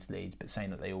game against Leeds, but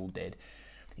saying that they all did.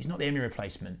 He's not the Emi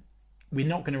replacement. We're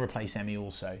not going to replace Emi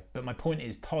also. But my point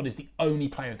is, Todd is the only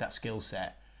player of that skill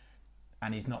set,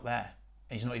 and he's not there.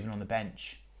 He's not even on the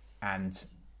bench. And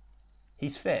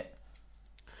he's fit.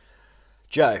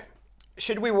 Joe,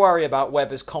 should we worry about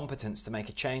Webber's competence to make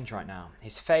a change right now?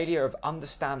 His failure of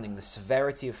understanding the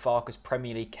severity of Farke's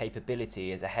Premier League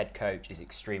capability as a head coach is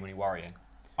extremely worrying.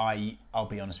 I'll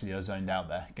be honest with you, I zoned out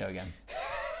there. Go again.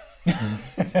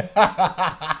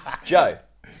 Joe.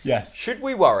 Yes. Should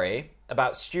we worry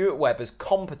about Stuart Webber's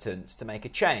competence to make a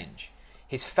change?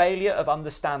 His failure of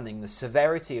understanding the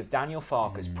severity of Daniel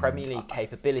Farke's Premier League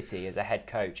capability as a head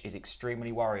coach is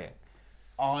extremely worrying.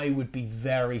 I would be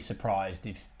very surprised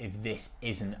if this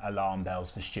isn't alarm bells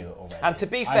for Stuart already. And to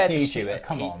be fair to Stuart,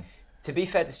 to be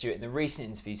fair to Stuart, in the recent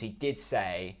interviews, he did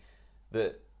say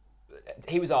that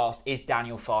he was asked, "Is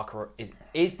Daniel Farke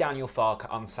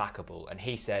unsackable?" And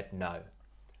he said no.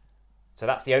 So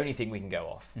that's the only thing we can go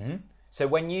off. Mm-hmm. So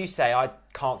when you say I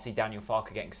can't see Daniel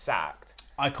Farke getting sacked,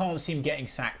 I can't see him getting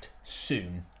sacked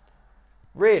soon.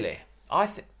 Really?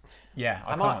 Yeah,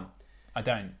 I can't. I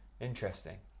don't.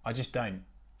 Interesting. I just don't.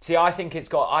 See, I think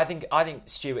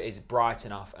Stuart is bright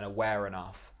enough and aware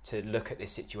enough to look at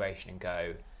this situation and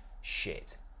go,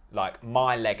 shit. Like,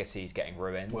 my legacy is getting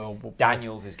ruined.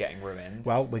 Daniel's is getting ruined.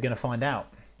 Well, we're going to find out.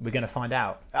 Do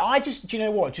you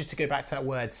know what? Just to go back to that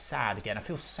word sad again, I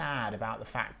feel sad about the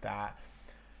fact that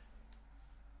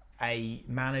a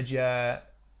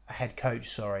head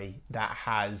coach, that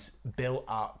has built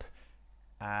up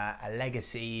a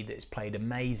legacy that's played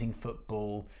amazing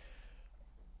football.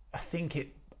 I think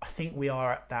we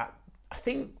are at that. I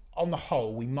think on the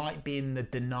whole, we might be in the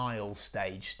denial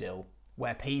stage still,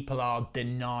 where people are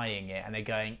denying it and they're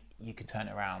going, you can turn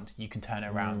it around, you can turn it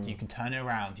around, you can turn it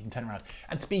around, you can turn it around.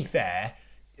 And to be fair,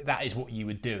 that is what you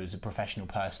would do as a professional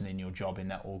person in your job in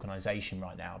that organisation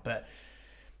right now. But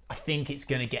I think it's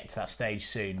going to get to that stage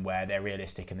soon where they're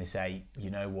realistic and they say, you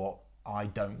know what, I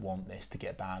don't want this to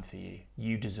get bad for you.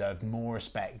 You deserve more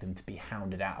respect than to be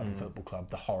hounded out of the football club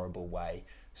the horrible way.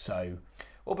 So,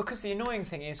 well, because the annoying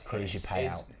thing is, Chris, here's your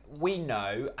payout. We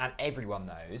know, and everyone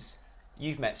knows,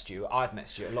 you've met Stuart, I've met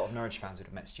Stuart, a lot of Norwich fans would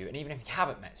have met Stuart, and even if you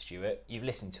haven't met Stuart, you've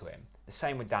listened to him. The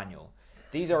same with Daniel.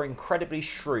 These are incredibly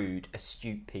shrewd,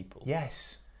 astute people.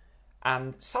 Yes.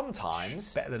 And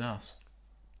sometimes... better than us.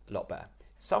 A lot better.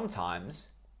 Sometimes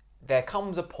there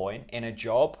comes a point in a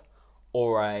job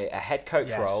or a head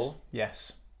coach role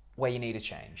where you need a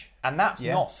change. And that's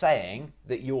not saying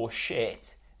that you're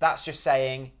shit. That's just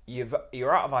saying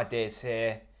you're out of ideas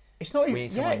here. It's not even.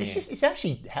 It's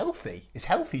actually healthy. It's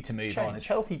healthy to move on. It's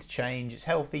healthy to change. It's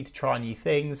healthy to try new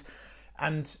things.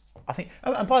 And I think.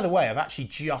 And by the way,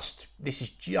 this has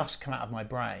just come out of my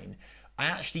brain. I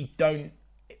actually don't.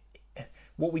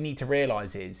 What we need to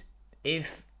realise is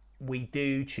if we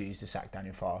do choose to sack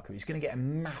Daniel Farke, he's going to get a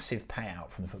massive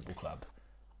payout from the football club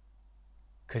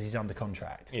because he's under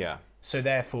contract. Yeah. So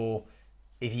therefore,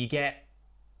 if you get.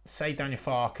 Say Daniel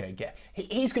Farke,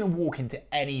 he's going to walk into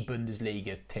any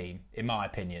Bundesliga team, in my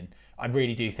opinion. I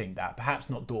really do think that.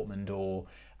 Perhaps not Dortmund or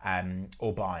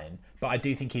Bayern, but I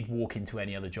do think he'd walk into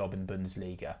any other job in the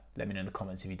Bundesliga. Let me know in the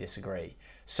comments if you disagree.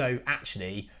 So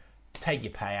actually, take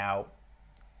your payout,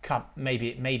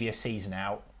 maybe a season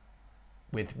out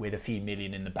with a few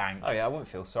million in the bank. Oh yeah, I wouldn't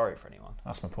feel sorry for anyone.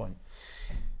 That's my point.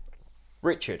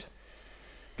 Richard.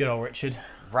 Good old Richard.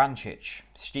 Vrancic,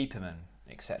 Stiepermann,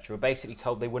 etc. were basically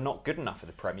told they were not good enough for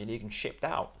the Premier League and shipped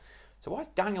out. So why is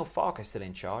Daniel Farke still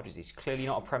in charge, as he's clearly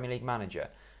not a Premier League manager?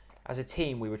 As a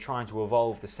team, we were trying to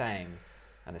evolve the same,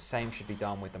 and the same should be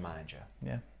done with the manager.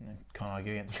 Yeah, can't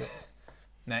argue against it.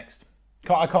 Next.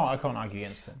 I can't argue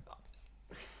against it.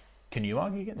 Can you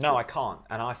argue against it? No, I can't.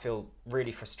 And I feel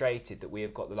really frustrated that we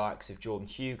have got the likes of Jordan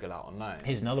Hugill out on loan.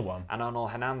 Here's another one. And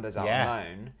Onel Hernandez out on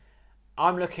loan.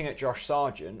 I'm looking at Josh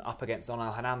Sargent up against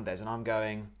Onel Hernandez, and I'm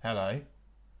going, hello.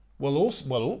 Well,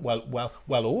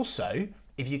 also,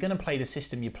 if you're going to play the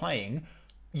system you're playing,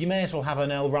 you may as well have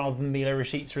Onel rather than Milo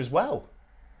Rashica as well.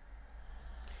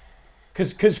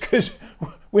 Because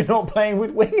we're not playing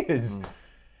with wingers.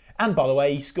 And by the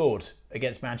way, he scored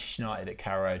against Manchester United at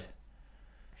Carrow Road.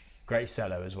 Great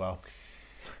cello as well.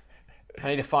 I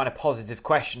need to find a positive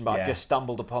question, but I've just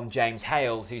stumbled upon James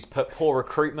Hales, who's put poor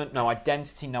recruitment, no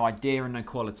identity, no idea, and no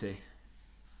quality.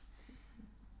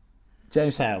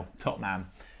 James Hale, top man.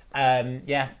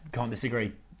 Can't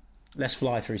disagree. Let's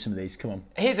fly through some of these. Come on.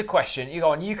 Here's a question. You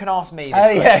go on. You can ask me this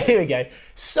question. Yeah, here we go.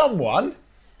 Someone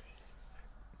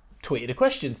tweeted a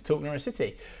question to Talk Norwich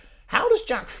City. How does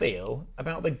Jack feel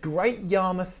about the Great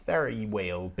Yarmouth Ferry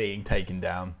wheel being taken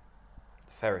down?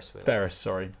 Ferris wheel. Ferris,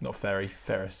 sorry. Not ferry.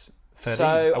 Ferris. Ferry.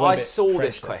 So I saw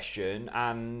this question,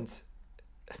 and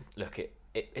look,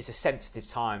 it's a sensitive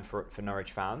time for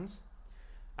Norwich fans,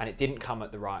 and it didn't come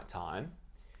at the right time.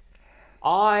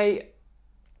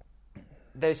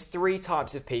 There's three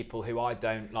types of people who I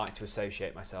don't like to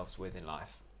associate myself with in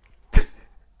life,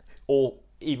 or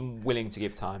even willing to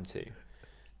give time to.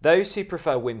 Those who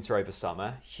prefer winter over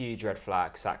summer, huge red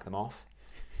flag, sack them off.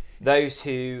 Those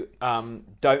who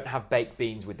don't have baked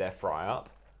beans with their fry-up,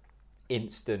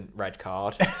 instant red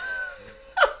card.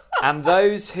 And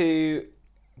those who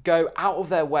go out of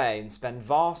their way and spend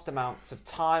vast amounts of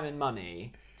time and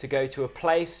money to go to a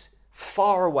place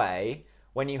far away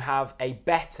when you have a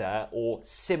better or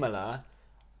similar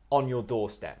on your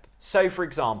doorstep. So, for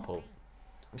example,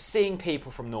 I'm seeing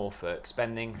people from Norfolk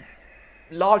spending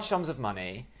large sums of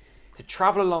money to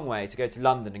travel a long way to go to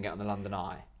London and get on the London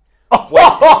Eye.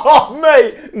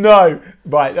 Mate, no.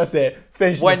 Right, that's it.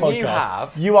 Finish the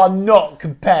podcast. You are not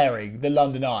comparing the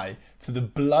London Eye to the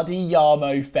bloody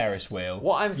Yarmo Ferris wheel.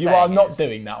 You are not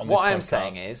doing that on this podcast. What I'm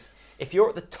saying is, if you're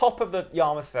at the top of the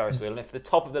Yarmouth Ferris wheel and if the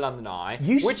top of the London Eye,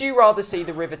 would you rather see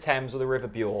the River Thames or the River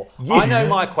Bure? I know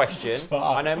my question.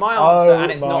 I know my answer,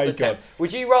 and it's not the Thames.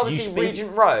 Would you rather see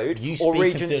Regent Road or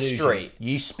Regent Street?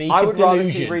 You speak I of would delusion. rather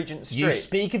see Regent Street. You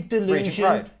speak of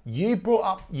delusion. You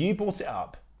brought it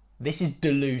up. This is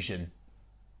delusion.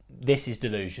 This is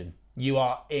delusion. You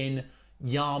are in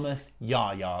Yarmouth,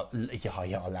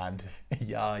 land.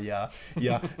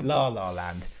 La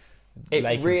land.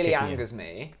 It really angers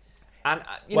me. And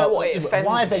you know what? It offends me.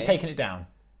 Why have they taken it down?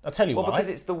 I'll tell you why. Well, because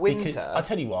it's the winter. I'll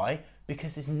tell you why.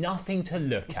 Because there's nothing to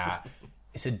look at.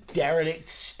 It's a derelict,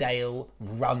 stale,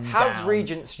 run-down. Has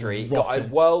Regent Street got a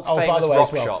rotten- world-famous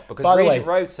rock shop? Because Regent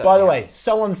Road certainly By the way, has.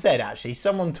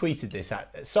 someone tweeted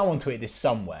this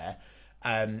somewhere,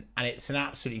 and it's an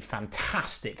absolutely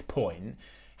fantastic point.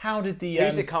 How did the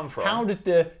Who's it come from? How did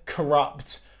the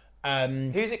corrupt?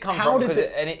 Who's it come from? Because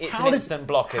it's an instant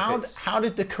block. How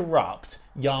did the corrupt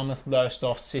Yarmouth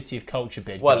Lowestoft City of Culture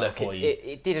bid Well, go look, for you?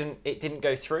 it didn't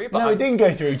go through. But No, it didn't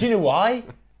go through. Do you know why?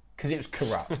 Because it was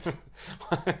corrupt.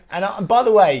 and by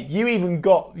the way, you even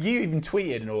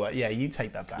tweeted and all that. Yeah, you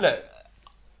take that back. Look,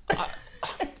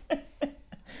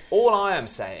 all I am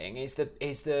saying is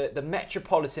the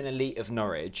metropolitan elite of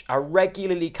Norwich are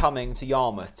regularly coming to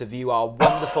Yarmouth to view our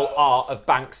wonderful art of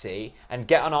Banksy and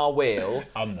get on our wheel.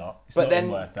 I'm not. It's But not then-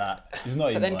 even worth that. It's not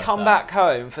even But then worth come that. back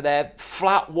home for their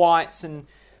flat whites and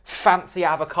fancy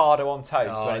avocado on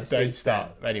toast. Oh, like, don't suits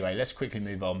start. them. Anyway, let's quickly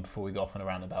move on before we go off on a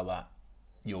rant about that.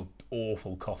 Your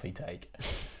awful coffee take.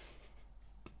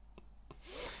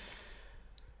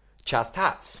 Chaz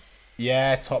Tats.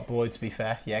 Yeah, top boy, to be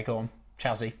fair. Yeah, go on.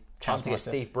 Chazzy. Time to get Chazmaster.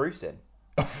 Steve Bruce in.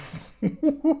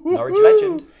 Norwich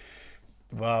legend.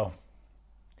 Well,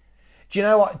 do you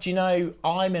know what? Do you know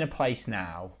I'm in a place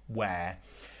now where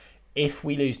if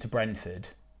we lose to Brentford,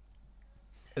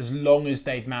 as long as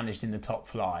they've managed in the top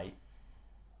flight,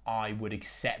 I would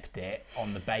accept it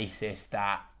on the basis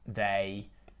that they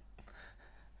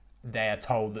are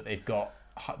told that they've got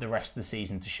the rest of the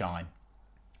season to shine.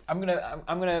 I'm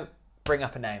gonna bring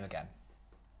up a name again.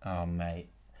 Oh, mate.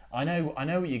 I know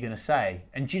what you're going to say.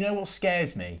 And do you know what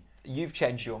scares me? You've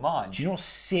changed your mind. Do you know what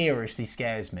seriously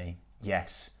scares me?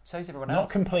 Yes. So is everyone Not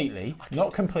else. completely. I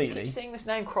keep seeing this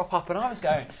name crop up, and I was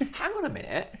going, hang on a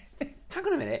minute.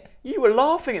 You were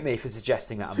laughing at me for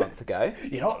suggesting that a month ago.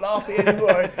 You're not laughing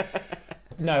anymore.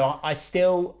 No, I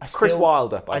still... Chris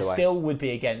Wilder, by the way. I still would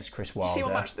be against Chris Wilder. Did you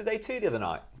see what Match of the Day 2 the other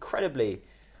night? Incredibly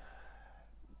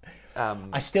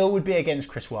I still would be against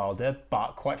Chris Wilder,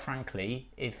 but quite frankly,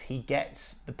 if he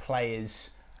gets the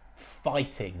players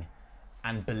fighting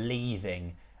and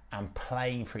believing and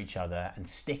playing for each other and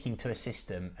sticking to a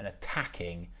system and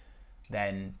attacking,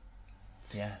 then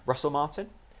yeah. Russell Martin?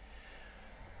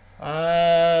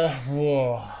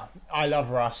 Whoa. I love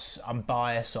Russ. I'm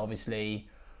biased, obviously.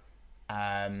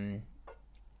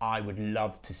 I would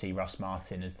love to see Russ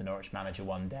Martin as the Norwich manager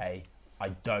one day. I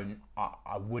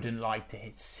wouldn't like to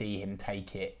see him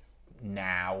take it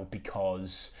now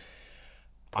because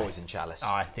Poison chalice.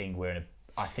 I think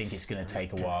it's going to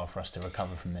take a while for us to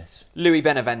recover from this. Louis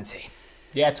Beneventi.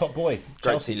 Yeah, top boy.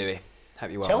 Great to see Louis. Hope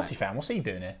you're well, Chelsea mate. fan. What's he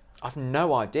doing here? I've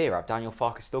no idea. Have Daniel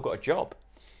Farke's still got a job?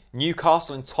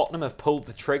 Newcastle and Tottenham have pulled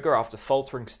the trigger after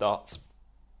faltering starts.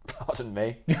 Pardon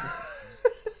me.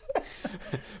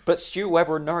 But Stuart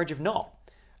Webber and Norwich have not.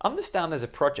 Understand there's a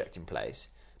project in place,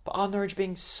 but are Norwich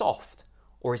being soft?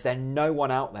 Or is there no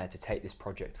one out there to take this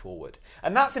project forward?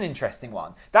 And that's an interesting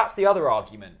one. That's the other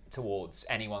argument towards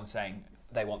anyone saying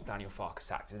they want Daniel Farke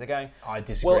sacked. Is they're going, I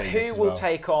disagree. well, who will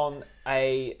take on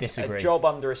a job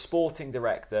under a sporting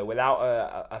director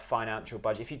without a financial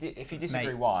budget? If you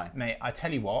disagree, why? Mate, I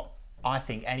tell you what, I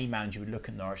think any manager would look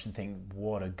at Norwich and think,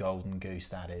 what a golden goose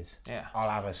that is. Yeah.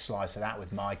 I'll have a slice of that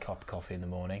with my cup of coffee in the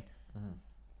morning.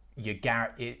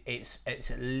 It's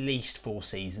at least 4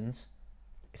 seasons.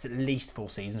 It's at least 4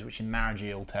 seasons, which in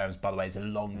managerial terms, by the way, is a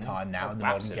long time now in the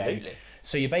modern game.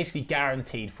 So you're basically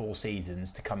guaranteed 4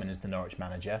 seasons to come in as the Norwich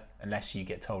manager, unless you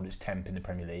get told it's temp in the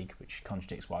Premier League, which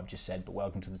contradicts what I've just said, but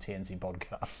welcome to the TNC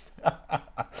podcast.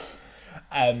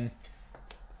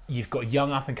 You've got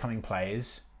young up-and-coming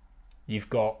players. You've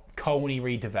got Colney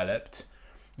redeveloped.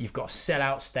 You've got a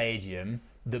sell-out stadium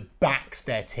that backs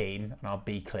their team, and I'll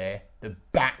be clear,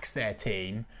 that backs their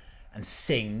team and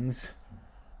sings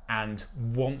and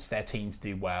wants their team to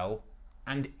do well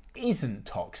and isn't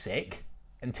toxic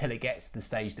until it gets to the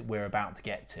stage that we're about to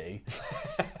get to.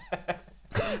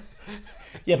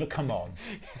 Yeah, but come on.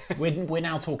 We're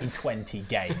now talking 20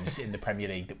 games in the Premier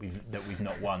League that we've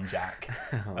not won, Jack.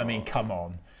 I mean, come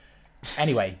on.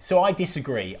 Anyway, so I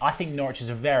disagree. I think Norwich is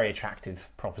a very attractive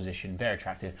proposition, very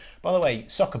attractive. By the way,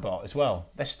 Soccerbot as well.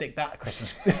 Let's stick that at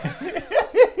Christmas.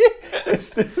 let's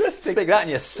stick that in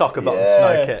your Soccerbot and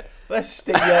smoke it. Let's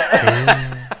stick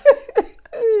that.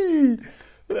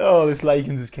 Oh, this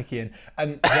Lakens is kicking in.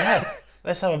 And yeah,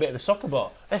 let's have a bit of the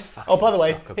Soccerbot. By the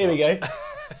way, here we go.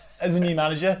 As a new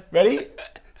manager, ready?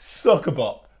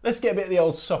 Soccerbot. Let's get a bit of the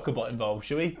old Soccerbot involved,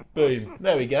 shall we? Boom.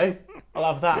 There we go.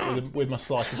 I'll have that with my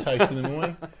slice of toast in the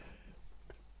morning.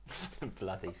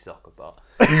 Bloody Soccerbot.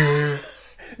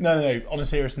 No. On a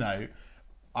serious note,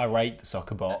 I rate the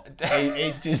Soccerbot.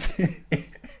 It just...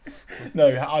 No,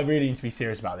 I really need to be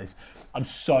serious about this. I'm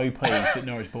so pleased that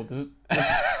Norwich bought this.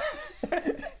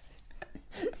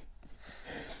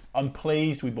 I'm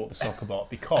pleased we bought the Soccerbot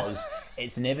because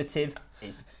it's innovative.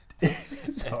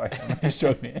 Sorry, I'm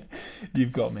struggling.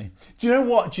 You've got me. Do you know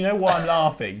what? Do you know why I'm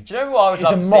laughing? Do you know what I would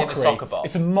love to see in the Soccerbot?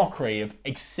 It's a mockery of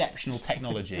exceptional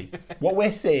technology. What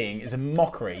we're seeing is a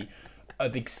mockery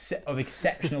of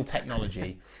exceptional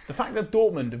technology. The fact that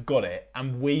Dortmund have got it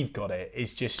and we've got it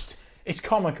is just... It's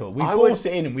comical. We brought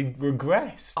it in and we've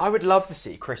regressed. I would love to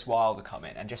see Chris Wilder come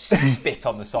in and just spit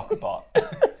on the Soccerbot.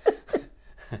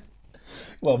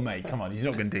 Well, mate, come on. He's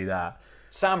not going to do that.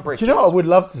 Sam Bridges. Do you know what I would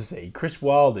love to see? Chris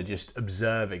Wilder just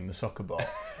observing the Soccerbot.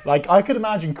 Like, I could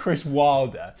imagine Chris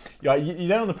Wilder. You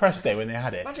know on the press day when they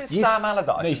had it. Imagine Sam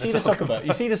Allardyce. No, you see the Soccerbot.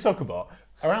 You see the Soccerbot.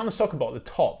 Around the Soccerbot at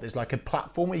the top, there's like a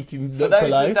platform where you can look below. For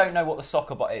those who don't know what the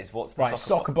Soccerbot is, what's the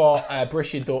Soccerbot?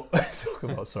 Borussia Dortmund.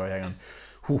 Soccerbot, sorry, hang on.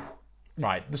 Whew.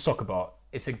 Right, the Soccerbot.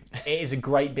 It is a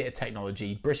great bit of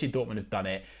technology. Borussia Dortmund have done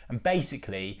it, and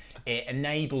basically it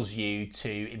enables you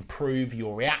to improve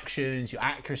your reactions, your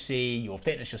accuracy, your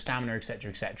fitness, your stamina,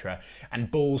 etc., and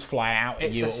balls fly out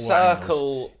at you. It's a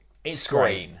circle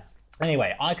screen.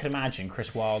 Anyway, I could imagine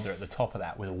Chris Wilder at the top of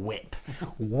that with a whip,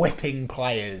 whipping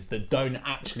players that don't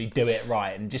actually do it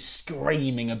right and just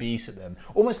screaming abuse at them,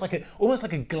 almost like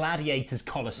a gladiators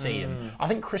coliseum. I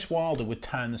think Chris Wilder would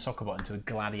turn the Soccerbot into a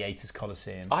gladiators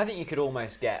coliseum. I think you could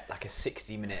almost get like a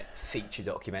 60-minute feature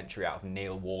documentary out of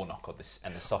Neil Warnock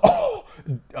and the Soccerbot.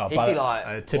 He'd be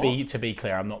like, to be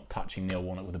clear, I'm not touching Neil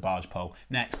Warnock with a barge pole.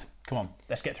 Next, come on,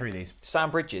 let's get through these.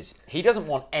 Sam Bridges. He doesn't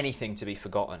want anything to be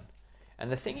forgotten.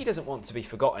 And the thing he doesn't want to be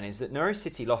forgotten is that Norwich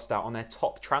City lost out on their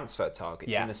top transfer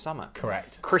targets in the summer.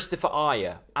 Correct. Christopher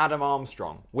Ayer, Adam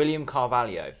Armstrong, William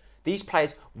Carvalho. These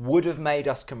players would have made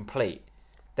us complete.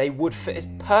 They would fit us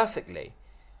perfectly.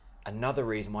 Another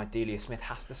reason why Delia Smith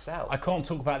has to sell. I can't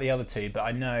talk about the other two, but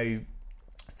I know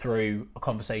through a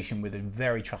conversation with a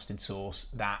very trusted source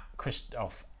that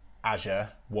Christoph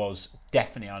Azure was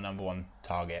definitely our number one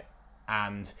target.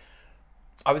 And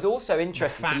I was also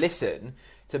interested to listen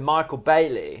to Michael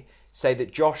Bailey say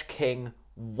that Josh King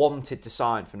wanted to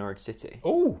sign for Norwich City.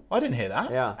 Oh, I didn't hear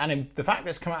that. Yeah. And the fact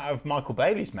that's come out of Michael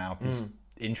Bailey's mouth is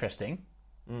interesting.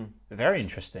 Very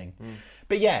interesting.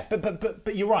 But yeah,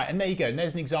 but you're right. And there you go. And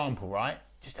there's an example, right?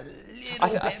 Just a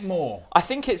little bit more. I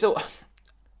think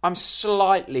I'm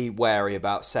slightly wary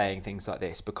about saying things like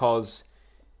this because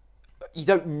you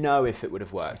don't know if it would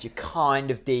have worked. You're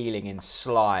kind of dealing in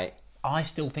slight... I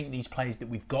still think these players that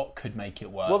we've got could make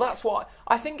it work. Well, that's what...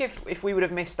 I think if we would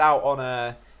have missed out on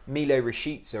a Milo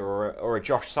Rashica or a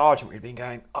Josh Sargent, we'd have been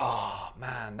going, oh,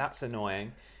 man, that's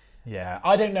annoying. Yeah,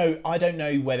 I don't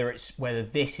know whether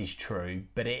this is true,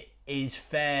 but it is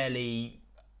fairly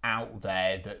out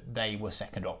there that they were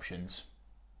second options.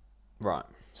 Right.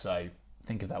 So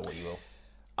think of that what you will.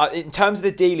 In terms of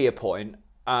the Delia point,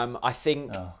 I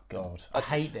think... Oh, God. I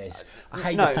hate this. I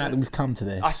hate the fact that we've come to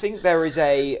this. I think there is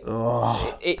a...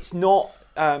 It's not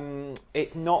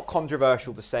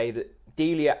controversial to say that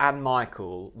Delia and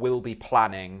Michael will be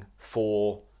planning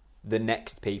for the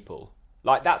next people.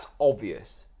 Like, that's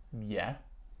obvious. Yeah.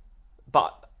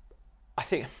 But I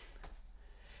think...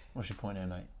 What's your point here,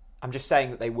 mate? I'm just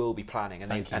saying that they will be planning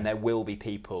and there will be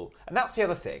people. And that's the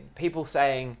other thing. People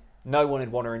saying no one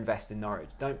would want to invest in Norwich.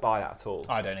 Don't buy that at all.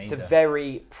 I don't either.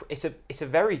 It's a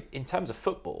very, in terms of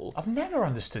football... I've never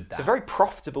understood that. It's a very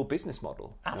profitable business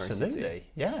model. Absolutely,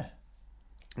 yeah.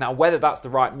 Now, whether that's the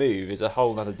right move is a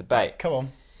whole other debate. Come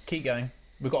on, keep going.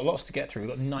 We've got lots to get through. We've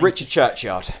got 90... Richard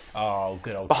Churchyard. Oh,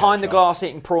 good old Behind Churchyard. the glass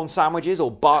eating prawn sandwiches or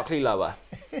Barclay Lower?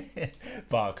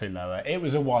 Barclay Lower. It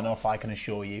was a one-off, I can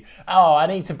assure you. Oh, I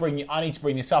need to bring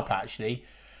this up, actually.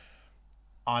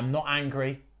 I'm not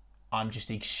angry. I'm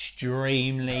just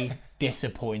extremely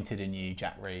disappointed in you,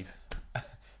 Jack Reeve.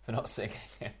 For not singing.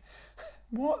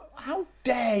 What? How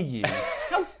dare you?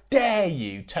 How dare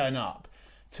you turn up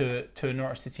to a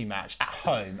Norwich City match at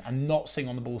home and not sing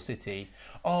on the Ball City?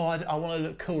 Oh, I want to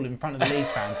look cool in front of the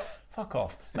Leeds fans. Fuck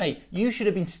off. Mate, you should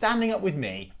have been standing up with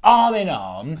me, arm in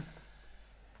arm,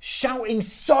 shouting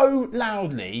so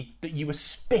loudly that you were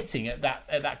spitting at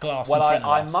that glass in front of us.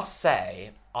 Well, I must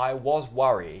say, I was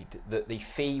worried that the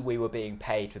fee we were being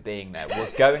paid for being there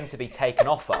was going to be taken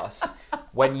off us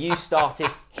when you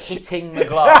started hitting the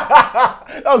glass.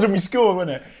 That was when we scored,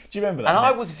 wasn't it? Do you remember that? And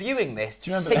I was viewing this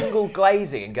single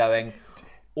glazing and going,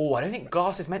 oh, I don't think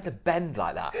glass is meant to bend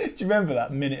like that. Do you remember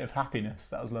that minute of happiness?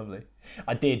 That was lovely.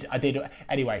 I did.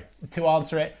 Anyway, to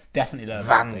answer it, definitely Lower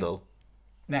Vandal.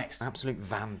 Next. Absolute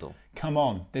vandal. Come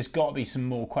on. There's got to be some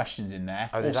more questions in there.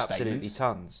 Oh, there's absolutely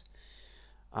tons.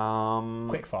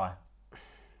 Quick fire.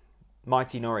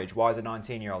 Mighty Norwich. Why is a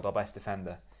 19-year-old our best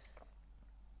defender?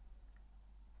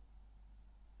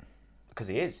 Because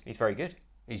he is. He's very good.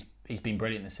 He's been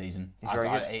brilliant this season. He's very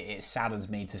good. It saddens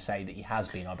me to say that he has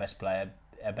been our best player,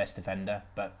 our best defender,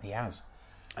 but he has.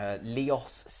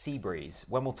 Leos Seabreeze.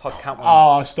 When will Todd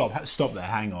Cantwell... Oh, stop there.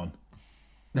 Hang on.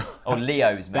 Or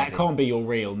Leo's, maybe. That can't be your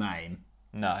real name.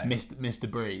 No. Mr.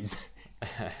 Breeze.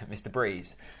 Mr.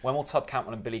 Breeze. When will Todd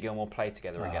Cantwell and Billy Gilmore play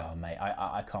together again? Oh, mate,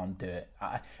 I can't do it.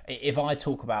 If I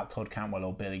talk about Todd Cantwell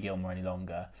or Billy Gilmore any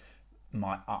longer,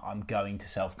 I'm going to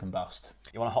self-combust.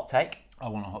 You want a hot take? I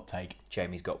want a hot take.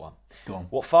 Jamie's got one. Go on.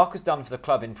 What Farke's done for the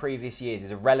club in previous years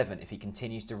is irrelevant if he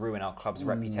continues to ruin our club's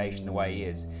reputation the way he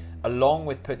is. Along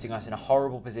with putting us in a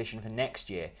horrible position for next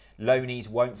year, loanees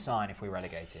won't sign if we're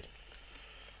relegated.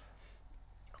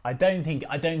 I don't think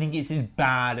it's as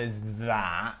bad as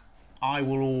that. I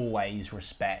will always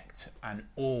respect and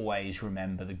always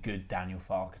remember the good Daniel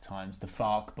Farke times. The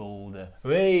Farke ball, the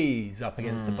wheeze up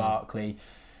against the Barclay.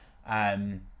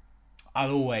 I'll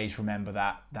always remember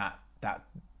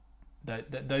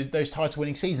those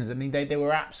title-winning seasons. I mean, they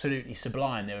were absolutely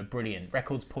sublime. They were brilliant.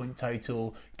 Records point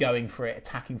total, going for it,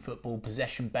 attacking football,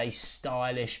 possession-based,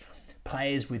 stylish,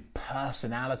 players with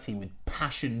personality, with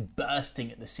passion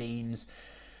bursting at the seams.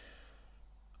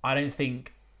 I don't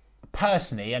think,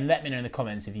 personally, and let me know in the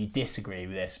comments if you disagree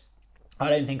with this,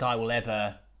 I don't think I will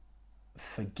ever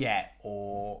forget,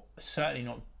 or certainly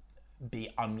not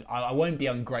I won't be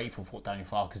ungrateful for what Daniel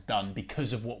Farke has done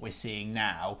because of what we're seeing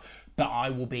now, but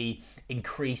I will be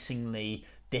increasingly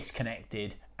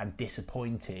disconnected and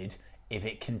disappointed if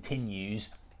it continues,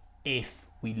 if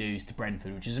we lose to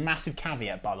Brentford, which is a massive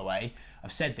caveat, by the way.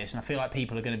 I've said this, and I feel like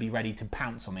people are going to be ready to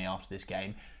pounce on me after this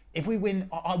game. If we win,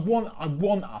 I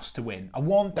want us to win. I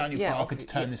want Daniel Farke to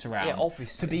turn this around. Yeah,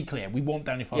 obviously. To be clear, we want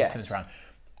Daniel Farke to turn this around.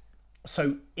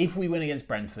 So if we win against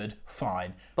Brentford,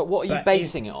 fine. But what are you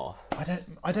basing it off?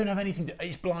 I don't have anything.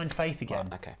 It's blind faith again.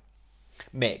 Right, okay.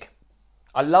 Mick.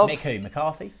 I love... Mick who?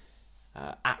 McCarthy?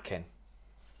 Atkin.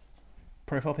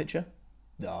 Profile picture?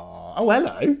 Oh,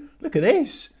 hello. Look at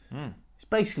this. It's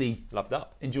basically... Loved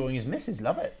up. Enjoying his missus.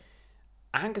 Love it.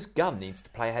 Angus Gunn needs to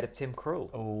play ahead of Tim Krul.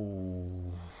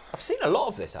 Oh. I've seen a lot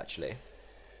of this, actually.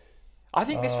 I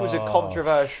think this was a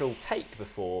controversial take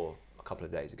before a couple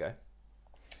of days ago.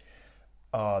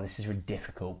 Oh, this is really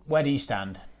difficult. Where do you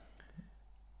stand?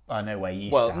 I know where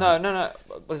you stand. Well, no.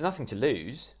 There's nothing to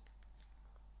lose.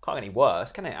 Can't get any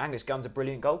worse, can it? Angus Gunn's a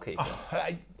brilliant goalkeeper.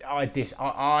 I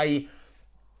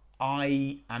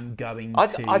am going I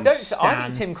to think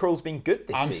Tim Krul's been good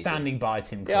this season. I'm standing by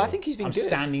Tim Krul. Yeah, I think he's been good. I'm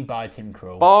standing by Tim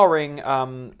Krul. Barring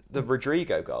the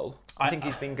Rodrigo goal, I think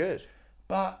he's been good.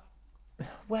 But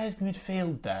where's the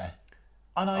midfield there?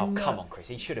 And come on, Chris.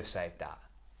 He should have saved that.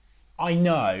 I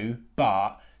know,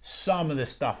 but some of the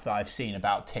stuff that I've seen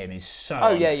about Tim is so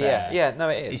unfair. Yeah. No,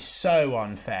 it is. It's so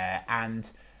unfair. And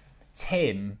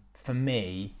Tim, for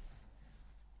me,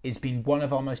 has been one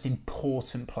of our most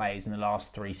important players in the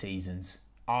last 3 seasons.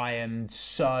 I'm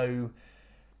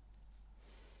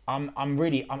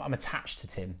attached to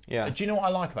Tim. Yeah. Do you know what I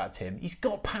like about Tim? He's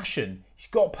got passion. He's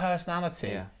got personality.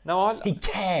 Yeah. No, he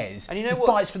cares. And you know he what?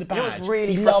 fights for the badge.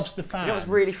 He loves the fans. You know what's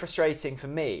really frustrating for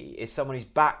me is someone who's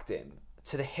backed him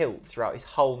to the hilt throughout his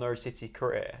whole Norwich City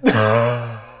career.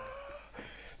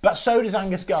 But so does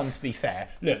Angus Gunn, to be fair.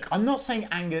 Look, I'm not saying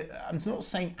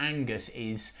Angus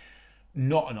is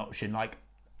not an option. Like,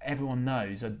 everyone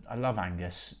knows, I love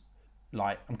Angus.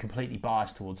 Like, I'm completely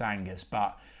biased towards Angus,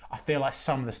 but I feel like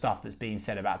some of the stuff that's being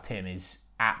said about Tim is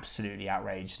absolutely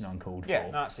outrageous and uncalled for.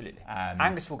 Yeah, no, absolutely.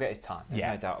 Angus will get his time. There's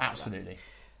no doubt about absolutely.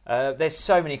 that. There's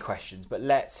so many questions, but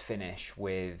let's finish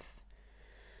with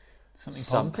something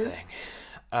positive.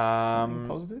 Something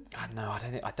positive? No,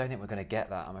 I don't think we're going to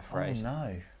get that, I'm afraid. Oh,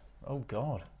 no. Oh,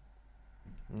 God.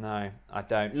 No, I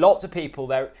don't. Lots of people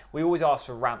there. We always ask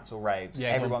for rants or raves. Yeah,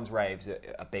 everyone's raves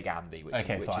are Big Andy, which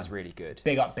is really good.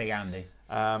 Big up Big Andy.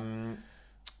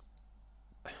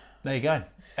 There you go.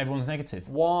 Everyone's negative.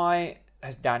 Why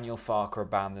has Daniel Farke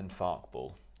abandoned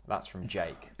Farkball? That's from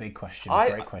Jake. Big question.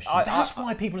 Great question. That's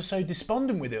why people are so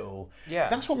despondent with it all. Yeah.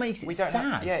 That's what makes it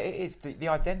sad. It is the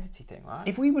identity thing, right?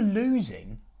 If we were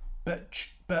losing, but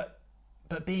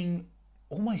being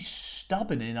almost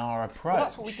stubborn in our approach. Well,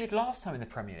 that's what we did last time in the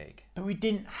Premier League. But we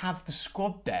didn't have the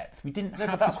squad depth. We didn't have the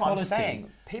quality. That's what I'm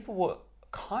saying. People were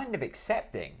kind of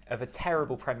accepting of a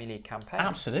terrible Premier League campaign.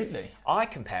 Absolutely. I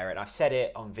compare it, I've said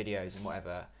it on videos and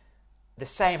whatever, the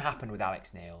same happened with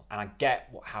Alex Neil, and I get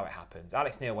how it happens.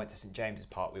 Alex Neil went to St James's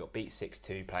Park, we got beat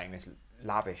 6-2 playing this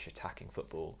lavish attacking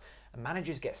football, and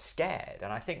managers get scared,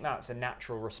 and I think that's a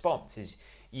natural response, is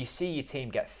you see your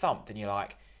team get thumped and you're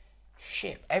like,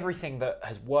 shit, everything that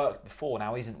has worked before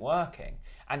now isn't working,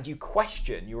 and you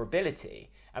question your ability.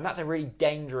 And that's a really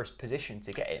dangerous position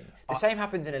to get in. The same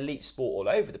happens in elite sport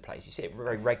all over the place. You see it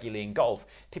very regularly in golf.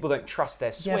 People don't trust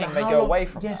their swing, they go away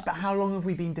from Yes, that. but how long have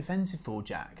we been defensive for,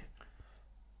 Jack?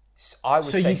 I would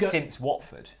say since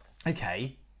Watford.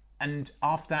 Okay, and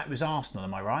after that was Arsenal,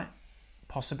 am I right?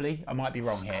 Possibly. I might be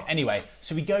wrong here. Anyway,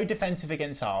 so we go defensive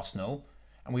against Arsenal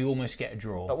and we almost get a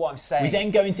draw. But what I'm saying... We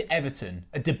then go into Everton,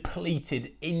 a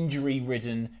depleted,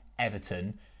 injury-ridden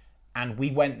Everton, and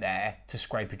we went there to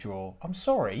scrape a draw. I'm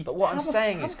sorry. But what I'm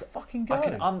saying is, fucking go. I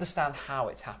can understand how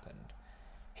it's happened.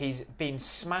 He's been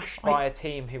smashed by a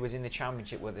team who was in the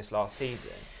Championship with us last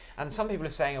season. And some people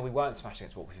are saying, we weren't smashed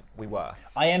against what we were.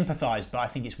 I empathise, but I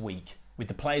think it's weak. With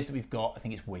the players that we've got, I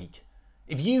think it's weak.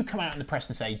 If you come out in the press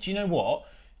and say, do you know what?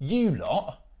 You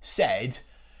lot said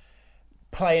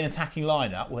play an attacking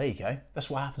lineup. Well, there you go. That's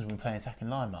what happens when we play an attacking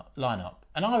lineup.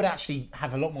 And I would actually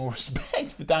have a lot more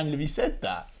respect for Daniel if he said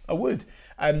that. I would.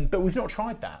 But we've not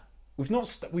tried that. We've not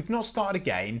started a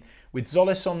game with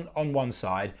Zolis on one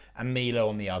side and Milo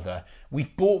on the other.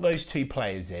 We've brought those 2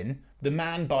 players in. The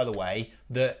man, by the way,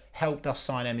 that helped us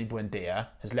sign Emily Buendia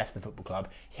has left the football club.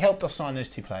 He helped us sign those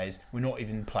 2 players. We're not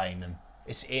even playing them.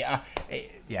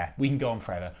 We can go on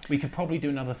forever. We could probably do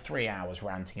another 3 hours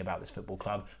ranting about this football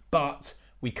club, but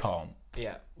we can't.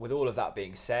 Yeah, with all of that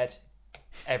being said,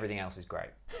 everything else is great.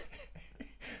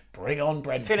 Bring on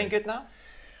Brentford. Feeling good now?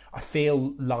 I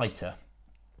feel lighter,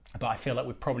 but I feel like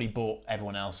we've probably brought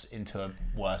everyone else into a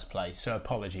worse place. So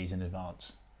apologies in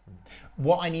advance.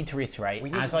 What I need to reiterate,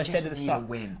 as I said at the start,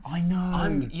 win. I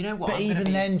know. You know what? But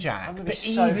even then, Jack. I'm going to be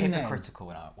so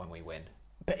hypocritical when we win.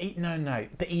 But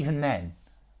even then,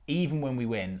 even when we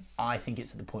win, I think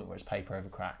it's at the point where it's paper over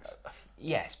cracks.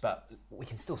 Yes, but we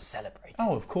can still celebrate it.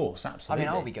 Oh, of course, I absolutely.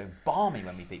 mean, I'll be going balmy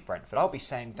when we beat Brentford. I'll be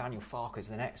saying Daniel Farke's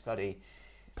the next bloody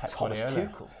Pep Thomas Guardiola.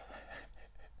 Tuchel.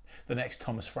 The next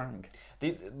Thomas Frank.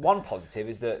 The one positive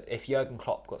is that if Jurgen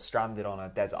Klopp got stranded on a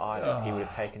desert island, he would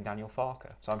have taken Daniel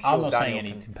Farke. So I'm sure I'm not Daniel saying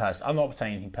anything personal. I'm not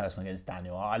saying anything personal against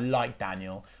Daniel. I like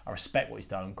Daniel. I respect what he's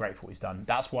done. I'm grateful for what he's done.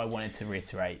 That's what I wanted to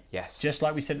reiterate. Yes. Just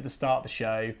like we said at the start of the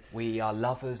show, We are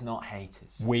lovers, not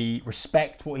haters. we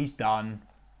respect what he's done.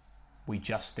 We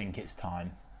just think it's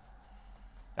time.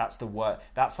 That's the word.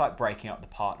 That's like breaking up the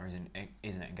partner, isn't it?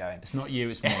 And going. It's not you,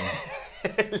 it's me.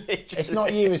 It's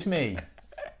not you, it's me.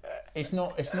 It's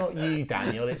not you,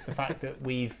 Daniel. It's the fact that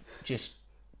we've just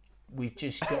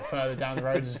got further down the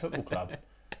road as a football club.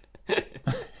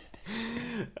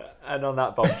 And on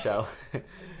that bombshell,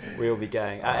 we'll be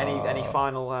going. Any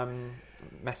final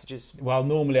messages? Well,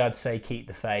 normally I'd say keep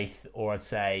the faith, or I'd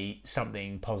say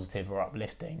something positive or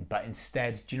uplifting. But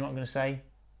instead, do you know what I'm going to say?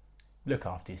 Look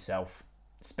after yourself.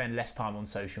 Spend less time on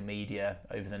social media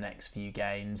over the next few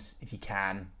games if you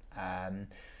can.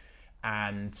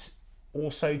 And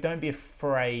also, don't be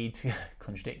afraid.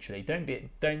 Contradictorily,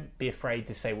 don't be afraid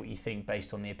to say what you think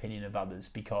based on the opinion of others.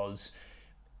 Because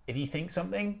if you think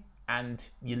something, and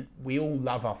we all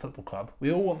love our football club,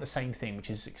 we all want the same thing, which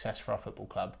is success for our football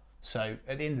club. So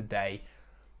at the end of the day,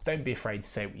 don't be afraid to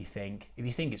say what you think. If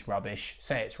you think it's rubbish,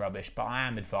 say it's rubbish. But I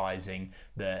am advising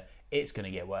that it's going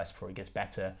to get worse before it gets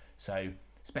better. So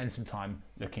spend some time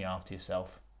looking after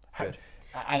yourself. Good.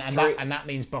 And that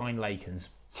means buying Lakens.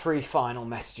 3 final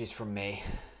messages from me.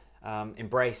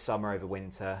 Embrace summer over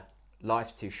winter.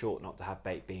 Life's too short not to have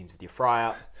baked beans with your fry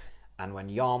up. And when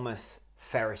Yarmouth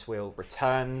Ferris wheel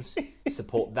returns,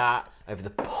 support that over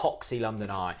the poxy London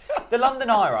Eye. The London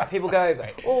Eye, right? People go over.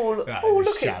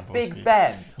 Look, it's Big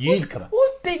Ben.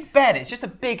 What's Big Ben? It's just a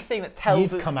big thing that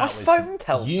tells my phone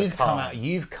tells the time.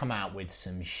 You've come out with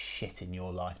some shit in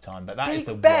your lifetime, but that is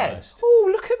the Big Ben. worst. Oh,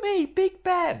 look at me, Big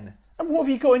Ben. And what have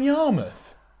you got in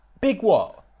Yarmouth? Big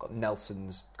what? Got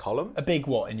Nelson's column. A big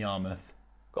what in Yarmouth?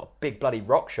 Got a big bloody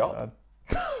rock shop.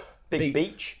 Big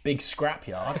beach. Big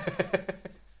scrapyard.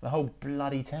 The whole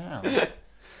bloody town.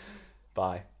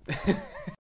 Bye.